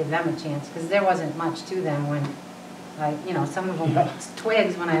just like to give them a chance, because there wasn't much to them when, like, you know, some of them got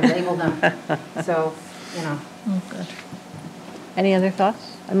twigs when I labeled them. So, you know. Oh, good. Any other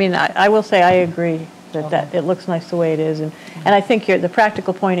thoughts? I mean, I will say I agree that it looks nice the way it is. And I think the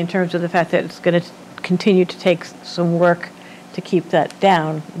practical point in terms of the fact that it's going to continue to take some work to keep that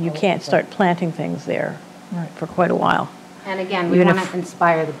down, you can't start planting things there for quite a while. And again, we Even want if- to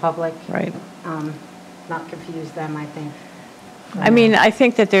inspire the public. Right. Not confuse them, I think. I mean, I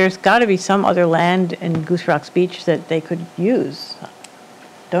think that there's got to be some other land in Goose Rocks Beach that they could use.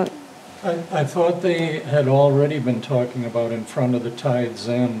 Don't, I thought they had already been talking about in front of the Tides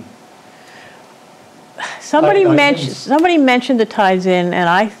Inn. somebody I mentioned, think- somebody mentioned the Tides Inn, and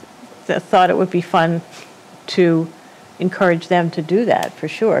I thought it would be fun to encourage them to do that, for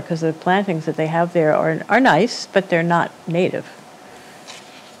sure, because the plantings that they have there are nice, but they're not native.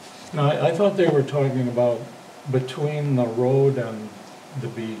 No, I thought they were talking about between the road and the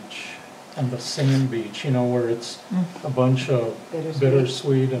beach, and the sand beach, you know, where it's a bunch of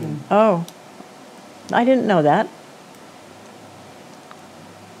bittersweet and, Oh, I didn't know that.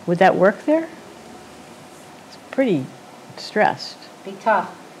 Would that work there? It's pretty stressed. Be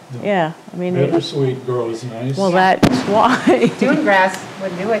tough. Yeah, I mean, bittersweet grows nice. well, that's why. Dune grass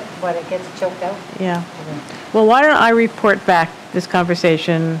would do it, but it gets choked out. Yeah. Well, why don't I report back this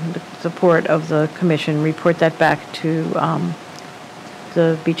conversation, the support of the commission, report that back to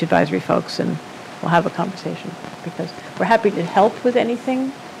the beach advisory folks, and we'll have a conversation, because we're happy to help with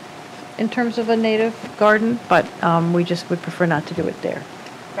anything in terms of a native garden, but we just would prefer not to do it there.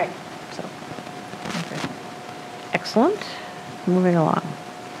 Right. So, okay. Excellent. Moving along.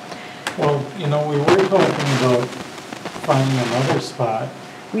 Well, you know, we were talking about finding another spot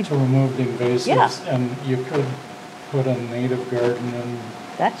to remove the invasives, Yeah. and you could put a native garden in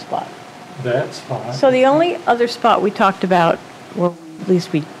That spot. that spot. So the only other spot we talked about, or at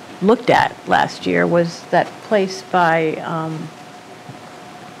least we looked at last year, was that place by,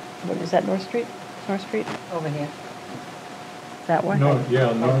 what is that, North Street? North Street? Over here. That way? No,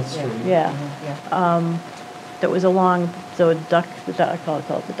 yeah, North Yeah. Street. Yeah. Yeah. That was along the duck, I call it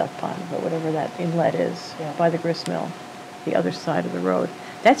the duck pond, but whatever that inlet is, Yeah. by the grist mill, the other side of the road.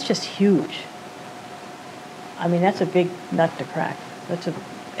 That's just huge. I mean, that's a big nut to crack.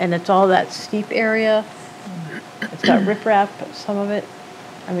 And it's all that steep area. It's got riprap, some of it.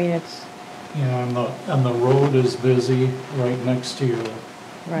 I mean, it's, Yeah, and the road is busy right next to you.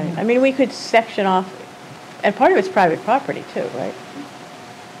 right. I mean, we could section off, and part of it's private property too, right?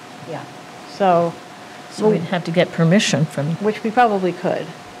 Yeah. So, So we'd have to get permission from, which we probably could.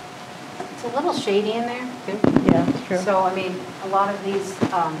 It's a little shady in there, too. Yeah, that's true. So, I mean, a lot of these,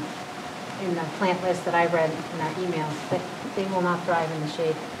 in the plant list that I read in our emails, they will not thrive in the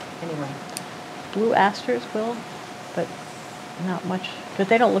shade anyway. Blue asters will, but not much, but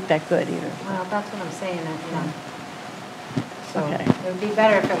they don't look that good either. Well, that's what I'm saying, you know. So, Okay. it would be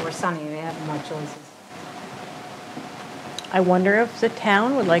better if it were sunny, they have more choices. I wonder if the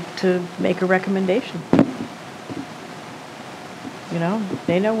town would like to make a recommendation. You know,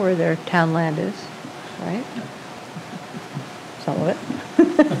 they know where their town land is, right? Some of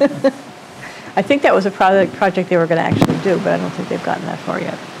it. I think that was a project they were going to actually do, but I don't think they've gotten that far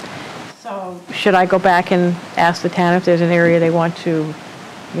yet. So should I go back and ask the town if there's an area they want to,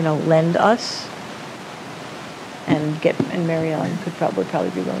 you know, lend us? And Mary Ellen could probably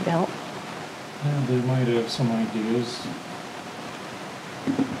be willing to help. Yeah, they might have some ideas.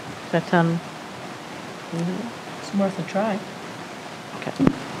 Does that sound reasonable? it's worth a try. Okay.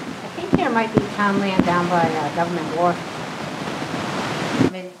 I think there there might be town land down by Government Wharf. I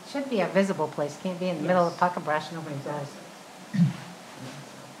mean, it should be a visible place, can't be in the middle of Puckabrush, nobody goes.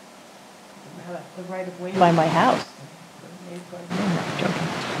 The right of way by my house.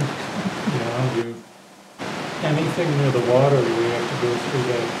 Yeah, anything near the water, we have to go through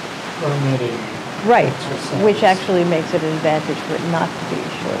that permitting. Right, exercise. which actually makes it an advantage for it not to be a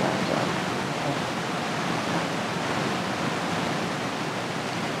shoreline zone.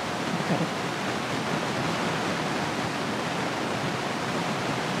 Okay.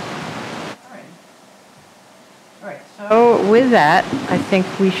 All right, so with that, I think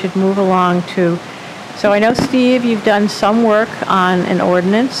we should move along to, so I know, Steve, you've done some work on an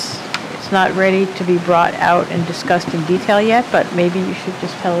ordinance. It's not ready to be brought out and discussed in detail yet, but maybe you should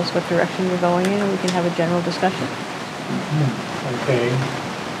just tell us what direction you're going in, and we can have a general discussion. Okay.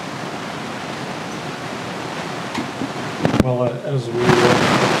 Well, as we were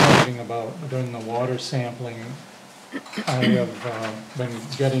talking about during the water sampling, I have been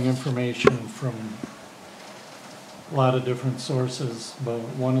getting information from a lot of different sources, but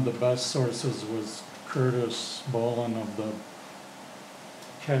one of the best sources was Curtis Bolin of the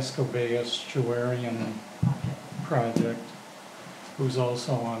Casco Bay Estuarian Project, who's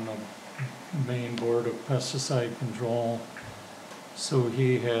also on the Maine Board of Pesticide Control. So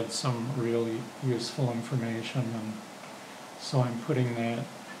he had some really useful information, and so I'm putting that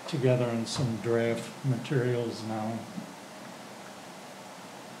together in some draft materials now.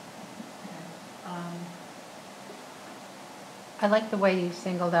 I like the way you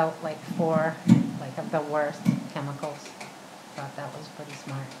singled out like 4, like of the worst chemicals. Thought that was pretty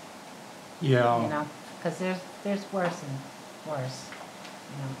smart. Yeah. You know, because there's worse and worse.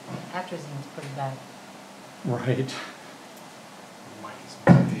 You know, atrazine's pretty bad. Right. Might use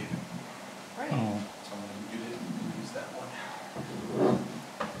some data. Oh. Someone you didn't use that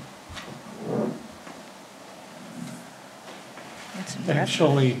one.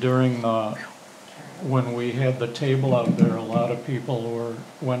 Actually, when we had the table out there, a lot of people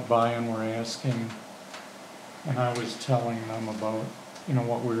went by and were asking, and I was telling them about,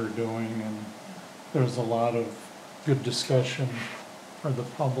 what we were doing, and there was a lot of good discussion for the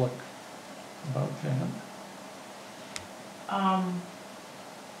public about that.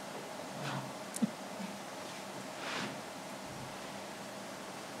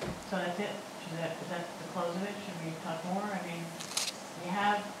 So that's it? Is that the close of it? Should we talk more? I mean, we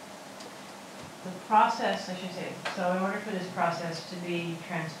have the process, I should say, so in order for this process to be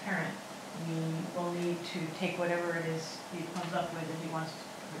transparent, we will need to take whatever it is he comes up with that he wants to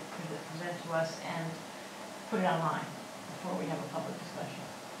present to us and put it online before we have a public discussion.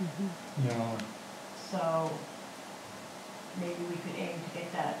 Yeah. So maybe we could aim to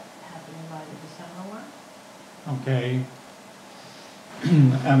get that happening by the December one? Okay.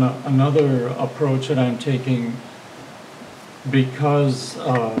 And another approach that I'm taking, because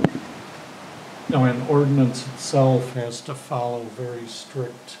an ordinance itself has to follow very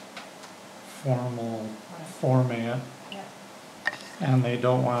strict formal format, and they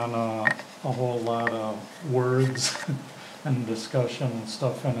don't want a whole lot of words and discussion and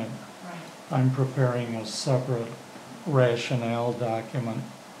stuff in it. Right. I'm preparing a separate rationale document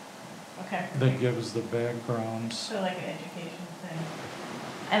Okay. that gives the background. So like an education thing.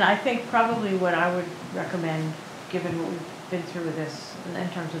 And I think probably what I would recommend, given what we've been through with this in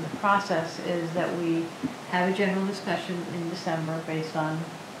terms of the process, is that we have a general discussion in December based on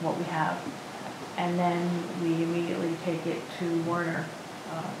what we have. And then we immediately take it to Warner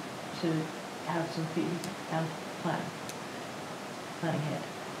to have some feedback, planning head,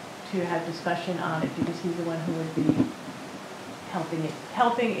 to have discussion on it, because he's the one who would be helping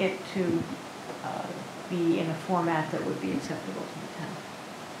it to be in a format that would be acceptable to the town.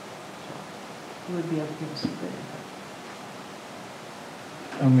 So he would be able to give us some good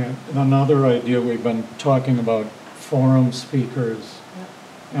input. And another idea, we've been talking about forum speakers,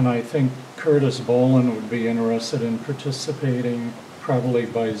 and I think Curtis Bolin would be interested in participating, probably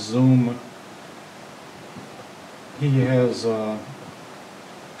by Zoom. He has,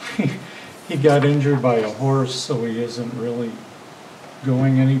 he got injured by a horse, so he isn't really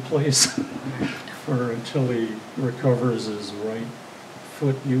going anyplace until he recovers his right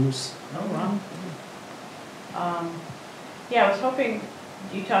foot use. Oh, wow. Yeah, I was hoping,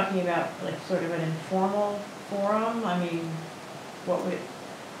 you talking about like sort of an informal forum? I mean,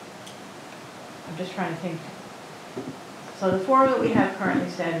 I'm just trying to think. So the forum that we have currently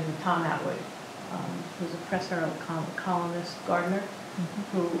set is with Tom Atwood, who's a press herald columnist gardener,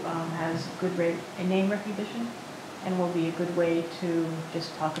 who has good name recognition, and will be a good way to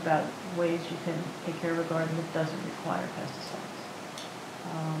just talk about ways you can take care of a garden that doesn't require pesticides.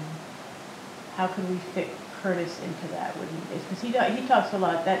 how could we fit Curtis into that? Because he talks a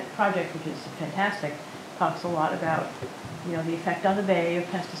lot, that project, which is fantastic, talks a lot about, you know, the effect on the bay of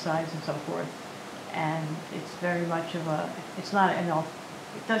pesticides and so forth. And it's very much of a, it's not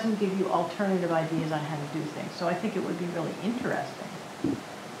it doesn't give you alternative ideas on how to do things. So I think it would be really interesting.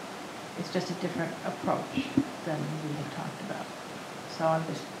 It's just a different approach than we had talked about. So I'm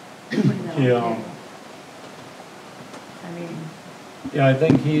just putting that on the Yeah. table. I mean, Yeah, I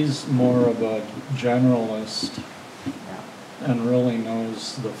think he's more of a generalist yeah. and really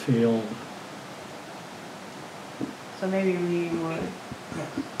knows the field. So maybe we would, yes.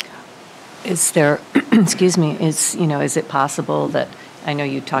 Is there, excuse me, is it possible that, I know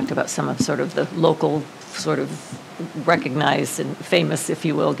you talked about some of sort of the local, sort of recognized and famous, if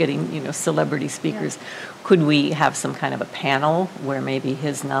you will, getting, celebrity speakers. Yeah. Could we have some kind of a panel where maybe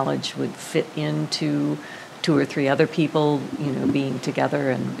his knowledge would fit into 2 or 3 other people, being together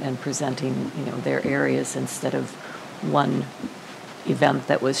and presenting, their areas instead of one event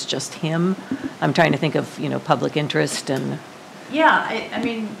that was just him? I'm trying to think of, public interest and... Yeah, I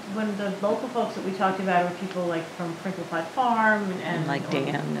mean, when the local folks that we talked about were people like from Frinklepot Farm and like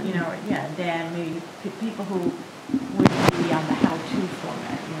Dan and- Dan, maybe people who would be on the how-to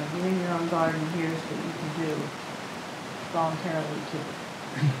format. You're in your own garden, here's what you can do voluntarily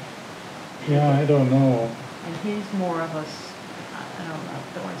too. Yeah, I don't know. And he's more of I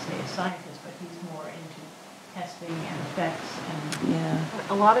don't want to say a scientist, but he's more into testing and effects and. Yeah.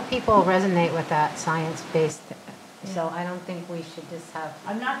 A lot of people resonate with that science-based, so Yeah. I don't think we should just have.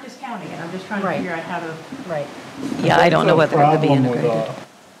 I'm not discounting it, I'm just trying to Right. figure out how to. Right. Yeah, I don't know whether it would be The problem with integrated.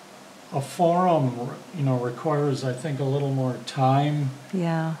 a forum, requires, I think, a little more time.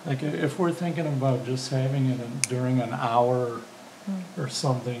 Yeah. Like, if we're thinking about just having it during an hour or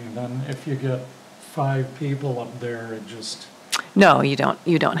something, then if you get 5 people up there, it just... No, you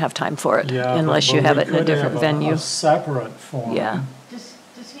don't have time for it Yeah, unless but you have we it in a could different have venue. a separate forum. Yeah. Does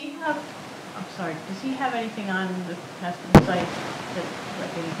he have, I'm sorry, does he have anything on the Pasco site that,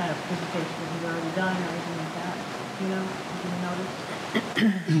 like any kind of presentation that he's already done or anything like that? Do you know, did you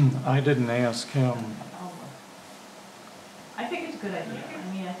notice? I didn't ask him. Oh. I think it's a good idea.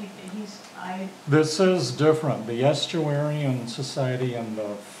 I mean, I think that This is different. The Estuarian Society and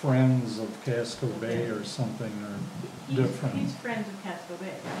the Friends of Casco Bay or something are different. He's Friends of Casco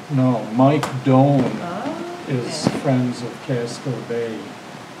Bay, right? No, Mike Doan Oh, is okay. Friends of Casco Bay.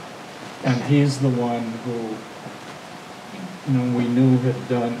 And he's the one who, we knew had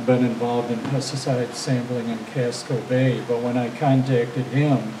been involved in pesticide sampling in Casco Bay. But when I contacted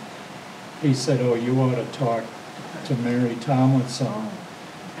him, he said, oh, you ought to talk to Mary Tomlinson. Oh,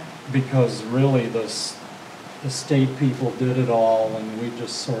 okay. Because really the state people did it all and we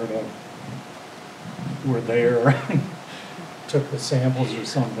just sort of were there and took the samples or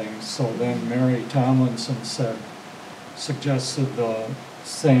something. So then Mary Tomlinson suggested the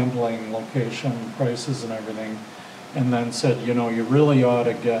sampling location, prices and everything, and then said, you really ought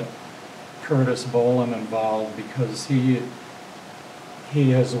to get Curtis Bolin involved because he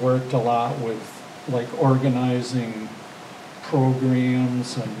has worked a lot with like organizing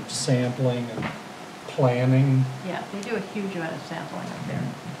programs and sampling and planning. Yeah, they do a huge amount of sampling up there.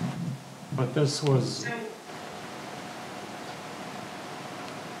 But this was, So,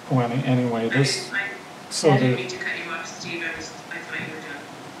 well, anyway, this, so I didn't the, mean to cut you off, Steve, I thought you were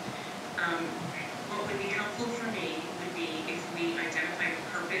done. What would be helpful for me would be if we identify the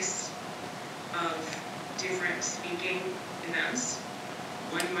purpose of different speaking events.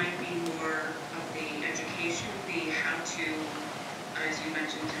 One might be more of the education, the how to, as you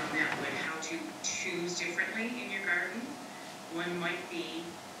mentioned, Tom Atwood, how to choose differently in your garden. One might be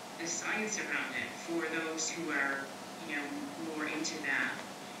the science around it for those who are, more into that.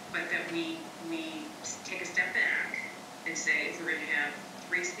 But that we take a step back and say, if we're going to have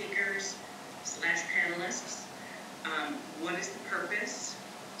 3 speakers / panelists, what is the purpose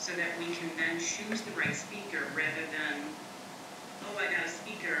so that we can then choose the right speaker rather than, oh, I got a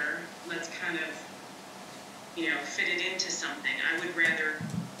speaker, let's kind of, fit it into something. I would rather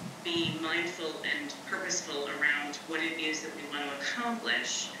be mindful and purposeful around what it is that we want to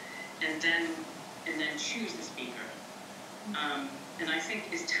accomplish and then choose the speaker. And I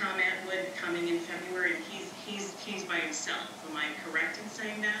think, is Tom Atwood coming in February? And he's by himself. Am I correct in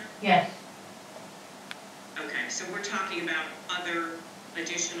saying that? Yes. Okay, so we're talking about other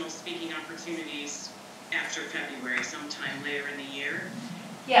additional speaking opportunities after February, sometime later in the year.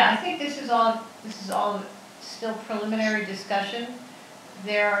 Yeah, I think this is all still preliminary discussion.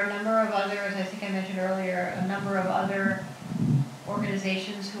 There are a number of others, I think I mentioned earlier, a number of other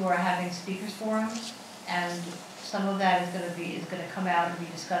organizations who are having speakers forums, and some of that is gonna come out and be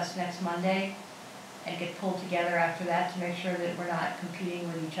discussed next Monday and get pulled together after that to make sure that we're not competing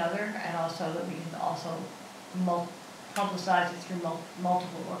with each other, and also that we can also publicize it through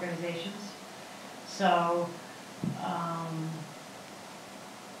multiple organizations. So,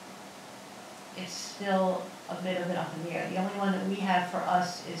 it's still a bit of it up in the air. The only one that we have for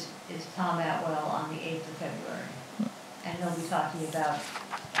us is Tom Atwell on the 8th of February. And he'll be talking about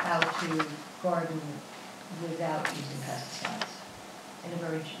how to garden without using pesticides. In a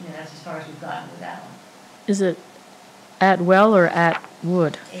very, that's as far as we've gotten with that one. Is it at Well or at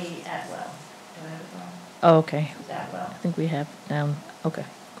Wood? Atwell. Do I have it wrong? Oh, okay. It's Atwell. I think we have down, okay.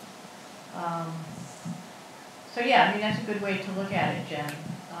 So yeah, I mean, that's a good way to look at it, Jen.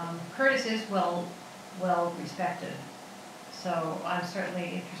 Curtis is well respected, so I'm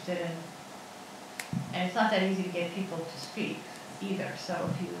certainly interested in, and it's not that easy to get people to speak either, so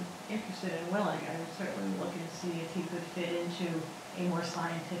if you're interested and willing, I would certainly look and see if he could fit into a more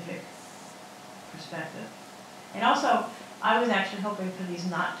scientific perspective. And also, I was actually hoping for these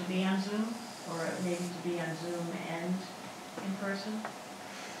not to be on Zoom, or maybe to be on Zoom and in person,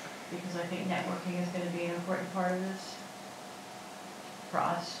 because I think networking is going to be an important part of this for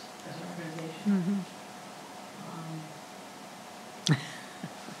us as an organization.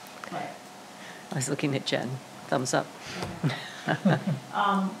 But, I was looking at Jen, thumbs up.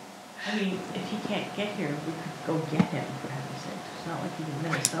 I mean, if he can't get here, we could go get him, for heaven's sake. It's not like he's in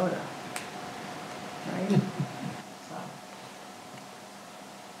Minnesota, right? So.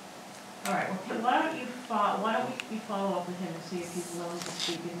 All right, well, why don't we follow up with him and see if he's willing to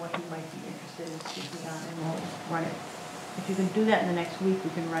speak and what he might be interested in speaking on, and we'll run it. If you can do that in the next week, we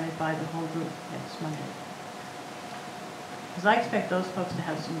can run it by the whole group next Monday. Because I expect those folks to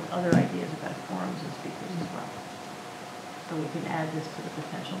have some other ideas about forums and speakers as well. So we can add this to the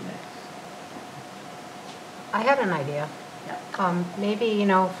potential mix. I had an idea. Yeah. Maybe,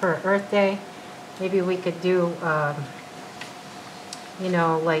 for Earth Day, maybe we could do,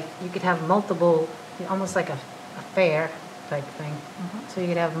 like you could have multiple, almost like a fair type thing. So you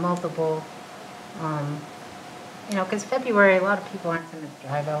could have multiple, because February, a lot of people aren't going to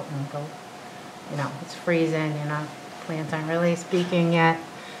drive out and go, it's freezing, plants aren't really speaking yet.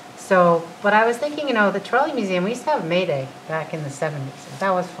 So, but I was thinking, the Trolley Museum, we used to have May Day back in the 70s.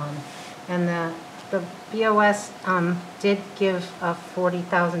 That was fun. And the BOS did give a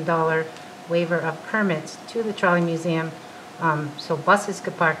 $40,000 waiver of permits to the Trolley Museum, so buses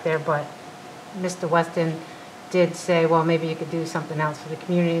could park there, but Mr. Weston did say, well, maybe you could do something else for the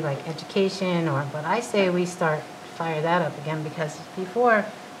community, like education, but I say we fire that up again, because before,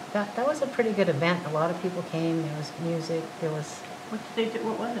 that was a pretty good event. A lot of people came, there was music, there was... What did they do?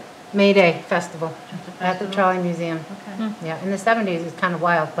 What was it? May Day Festival Just a at festival? the Trolley Museum. Okay. Yeah, in the 70s, it's kind of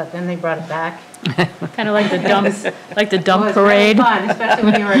wild, but then they brought it back. Kind of like the dump, It dump was parade. really fun, especially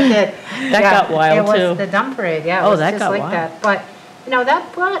when you were a kid. That got wild, It too. was the dump parade, yeah. Oh, It was that just got like wild. that. But,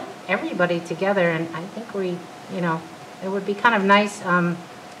 that brought everybody together, and I think it would be kind of nice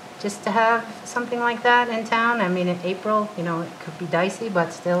just to have something like that in town. I mean, in April, it could be dicey,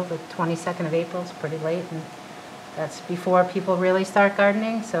 but still, the 22nd of April is pretty late, and that's before people really start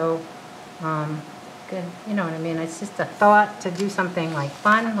gardening, so, good, you know what I mean? It's just a thought to do something like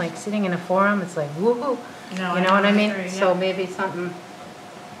fun, like sitting in a forum, it's like woo-hoo. No, You know what I mean? agree, So yeah. maybe something,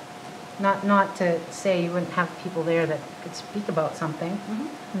 not to say you wouldn't have people there that could speak about something,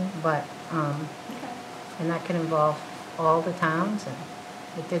 but, and that can involve all the towns, and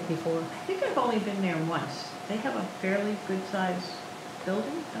it did before. I think I've only been there once. They have a fairly good-sized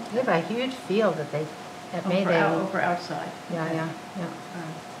building, don't They have a huge field that they, at May Day. Over outside. Yeah, Okay. yeah. All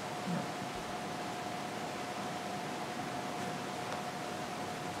right.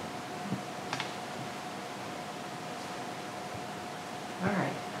 All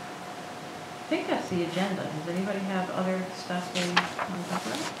right. I think that's the agenda. Does anybody have other stuff they want to talk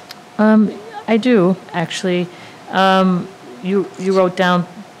about? I do, actually. You wrote down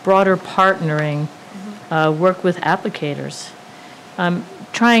broader partnering, work with applicators.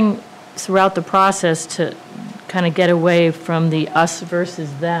 Trying throughout the process to kind of get away from the us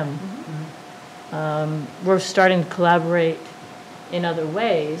versus them. We're starting to collaborate in other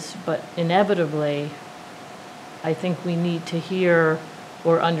ways, but inevitably, I think we need to hear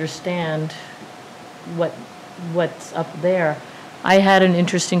or understand what's up there. I had an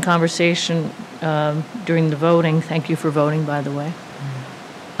interesting conversation during the voting. Thank you for voting, by the way.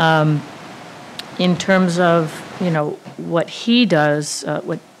 In terms of, what he does,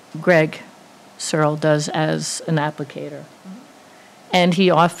 what Greg Searle does as an applicator. And he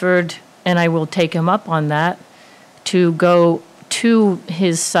offered, and I will take him up on that, to go to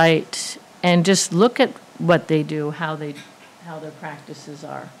his site and just look at what they do, how their practices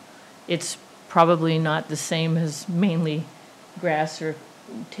are. It's probably not the same as mainly grass or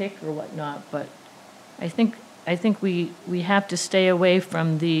tick or whatnot, but I think we have to stay away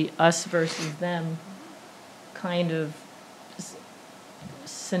from the us versus them kind of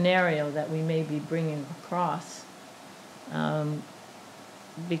scenario that we may be bringing across,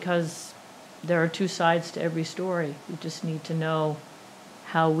 because there are two sides to every story. We just need to know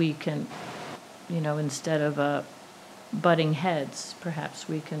how we can, instead of butting heads, perhaps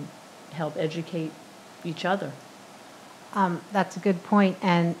we can help educate each other. That's a good point.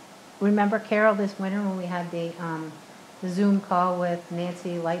 And remember, Carol, this winter when we had the Zoom call with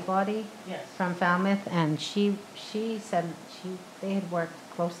Nancy Lightbody Yes. from Falmouth, and she said they had worked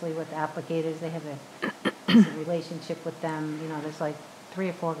closely with applicators. They have a relationship with them. There's like 3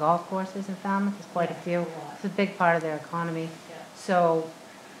 or 4 golf courses in Falmouth. There's quite a few. It's a big part of their economy. Yeah. So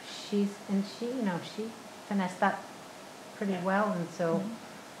she finessed that pretty well, and so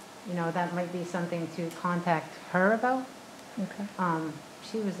that might be something to contact her about. Okay.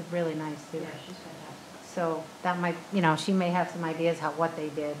 She was really nice too. Yeah, she's fantastic. So that might, she may have some ideas what they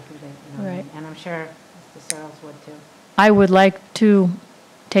did, Right. and I'm sure Mr. Searles would too. I would like to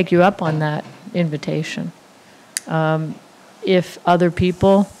take you up on that invitation. If other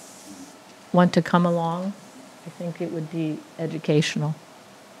people want to come along, I think it would be educational.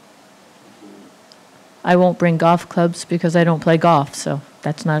 I won't bring golf clubs because I don't play golf, so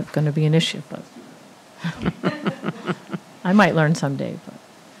that's not going to be an issue, but I might learn someday, but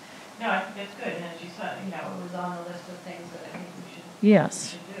No, I think that's good, and as you saw, it was on the list of things that I think we should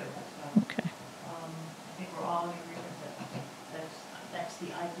yes. do. So, Okay. I think we're all in agreement that that's the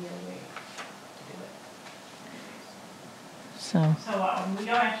ideal way to do it. So, So we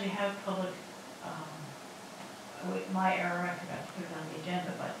don't actually have public, my error, I forgot to put it on the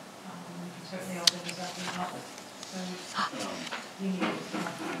agenda, but we can certainly open this up in public. So you need to.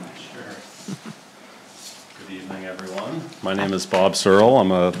 Sure. Good evening, everyone. My name is Bob Searle.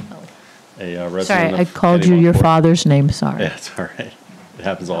 I'm a resident sorry, of I called you your Kennebunkport. father's name, sorry. Yeah, it's all right. It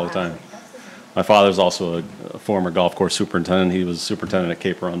happens all the time. My father's also a former golf course superintendent. He was superintendent at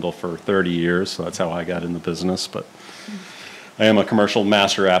Cape Arundel for 30 years, so that's how I got in the business. But I am a commercial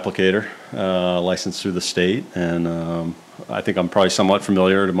master applicator, licensed through the state, and I think I'm probably somewhat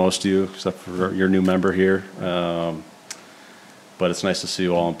familiar to most of you, except for your new member here. But it's nice to see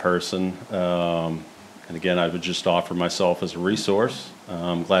you all in person. And again, I would just offer myself as a resource.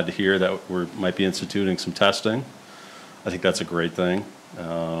 I'm glad to hear that we might be instituting some testing. I think that's a great thing,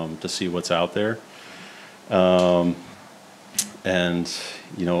 to see what's out there. And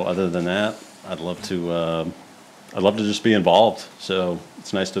other than that, I'd love to just be involved. So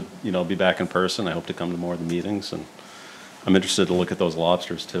it's nice to be back in person. I hope to come to more of the meetings, and I'm interested to look at those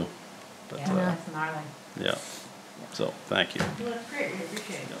lobsters too. But, That's gnarly. yeah. So thank you. Well, that's great, we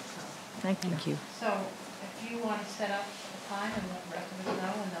appreciate it. So- Thank you. So if you want to set up a time and let the rest of us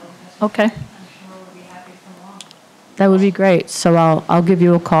know, and they'll. Okay. I'm sure we'll be happy to come along. That would be great. So I'll give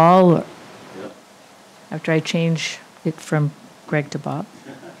you a call Yep. after I change it from Greg to Bob.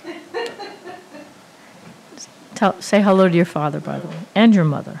 Say hello to your father, by the way, and your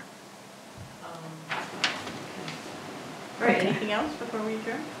mother. Great, anything else before we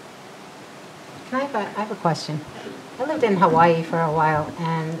adjourn? I have a question. I lived in Hawaii for a while,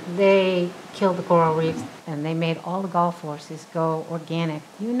 and they killed the coral reefs, and they made all the golf courses go organic.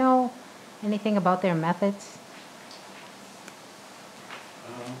 Do you know anything about their methods?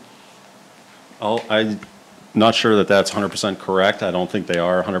 I'm not sure that that's 100% correct. I don't think they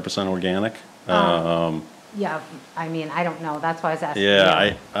are 100% organic. Yeah, I mean, I don't know. That's why I was asking.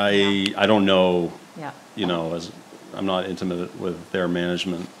 Yeah, you. I don't know, Yeah. as I'm not intimate with their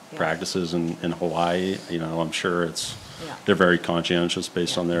management Yeah. practices in Hawaii. I'm sure Yeah. they're very conscientious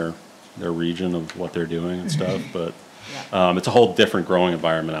based on their region of what they're doing and stuff, but Yeah. it's a whole different growing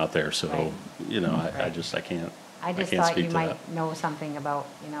environment out there, so, Right. I Right. can't. I just can't thought speak you to might that. know something about,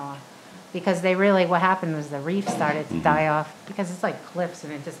 because what happened was the reef started to die off, because it's like cliffs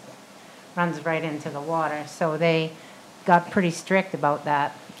and it just runs right into the water. So they got pretty strict about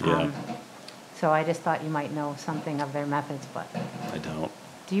that. Yeah. So I just thought you might know something of their methods, but I don't.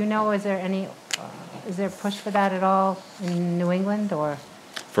 do you know, is there push for that at all in New England, or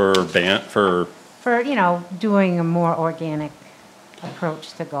For, doing a more organic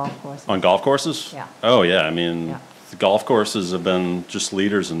approach to golf courses? on golf courses? Yeah. Oh, yeah, Yeah. the golf courses have been just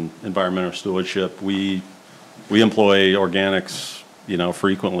leaders in environmental stewardship. We employ organics,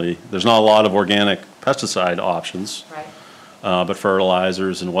 frequently. There's not a lot of organic pesticide options, Right. but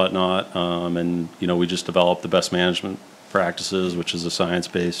fertilizers and whatnot. And we just developed the best management practices, which is a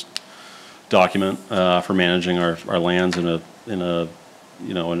science-based document for managing our lands in a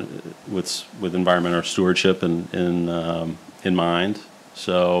you know, with environmental stewardship in mind.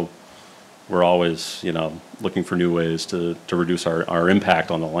 So we're always, you know, looking for new ways to reduce our impact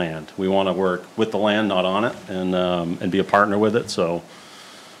on the land. We want to work with the land, not on it, and be a partner with it. So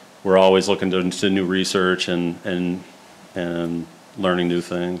we're always looking into new research and learning new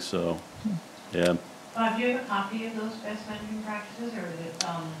things. So, yeah. Do you have a copy of those best management practices, or is it,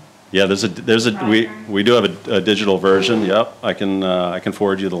 Yeah, we do have a digital version. Yep, I can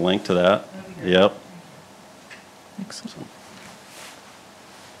forward you the link to that. Yep. Excellent.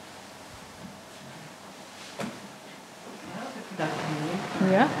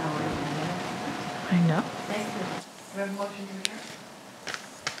 Yeah. I know. thank you. Do we have a motion to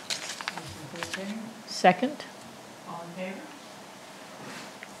adjourn? Second? All in favor?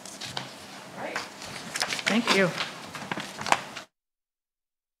 Right. Thank you.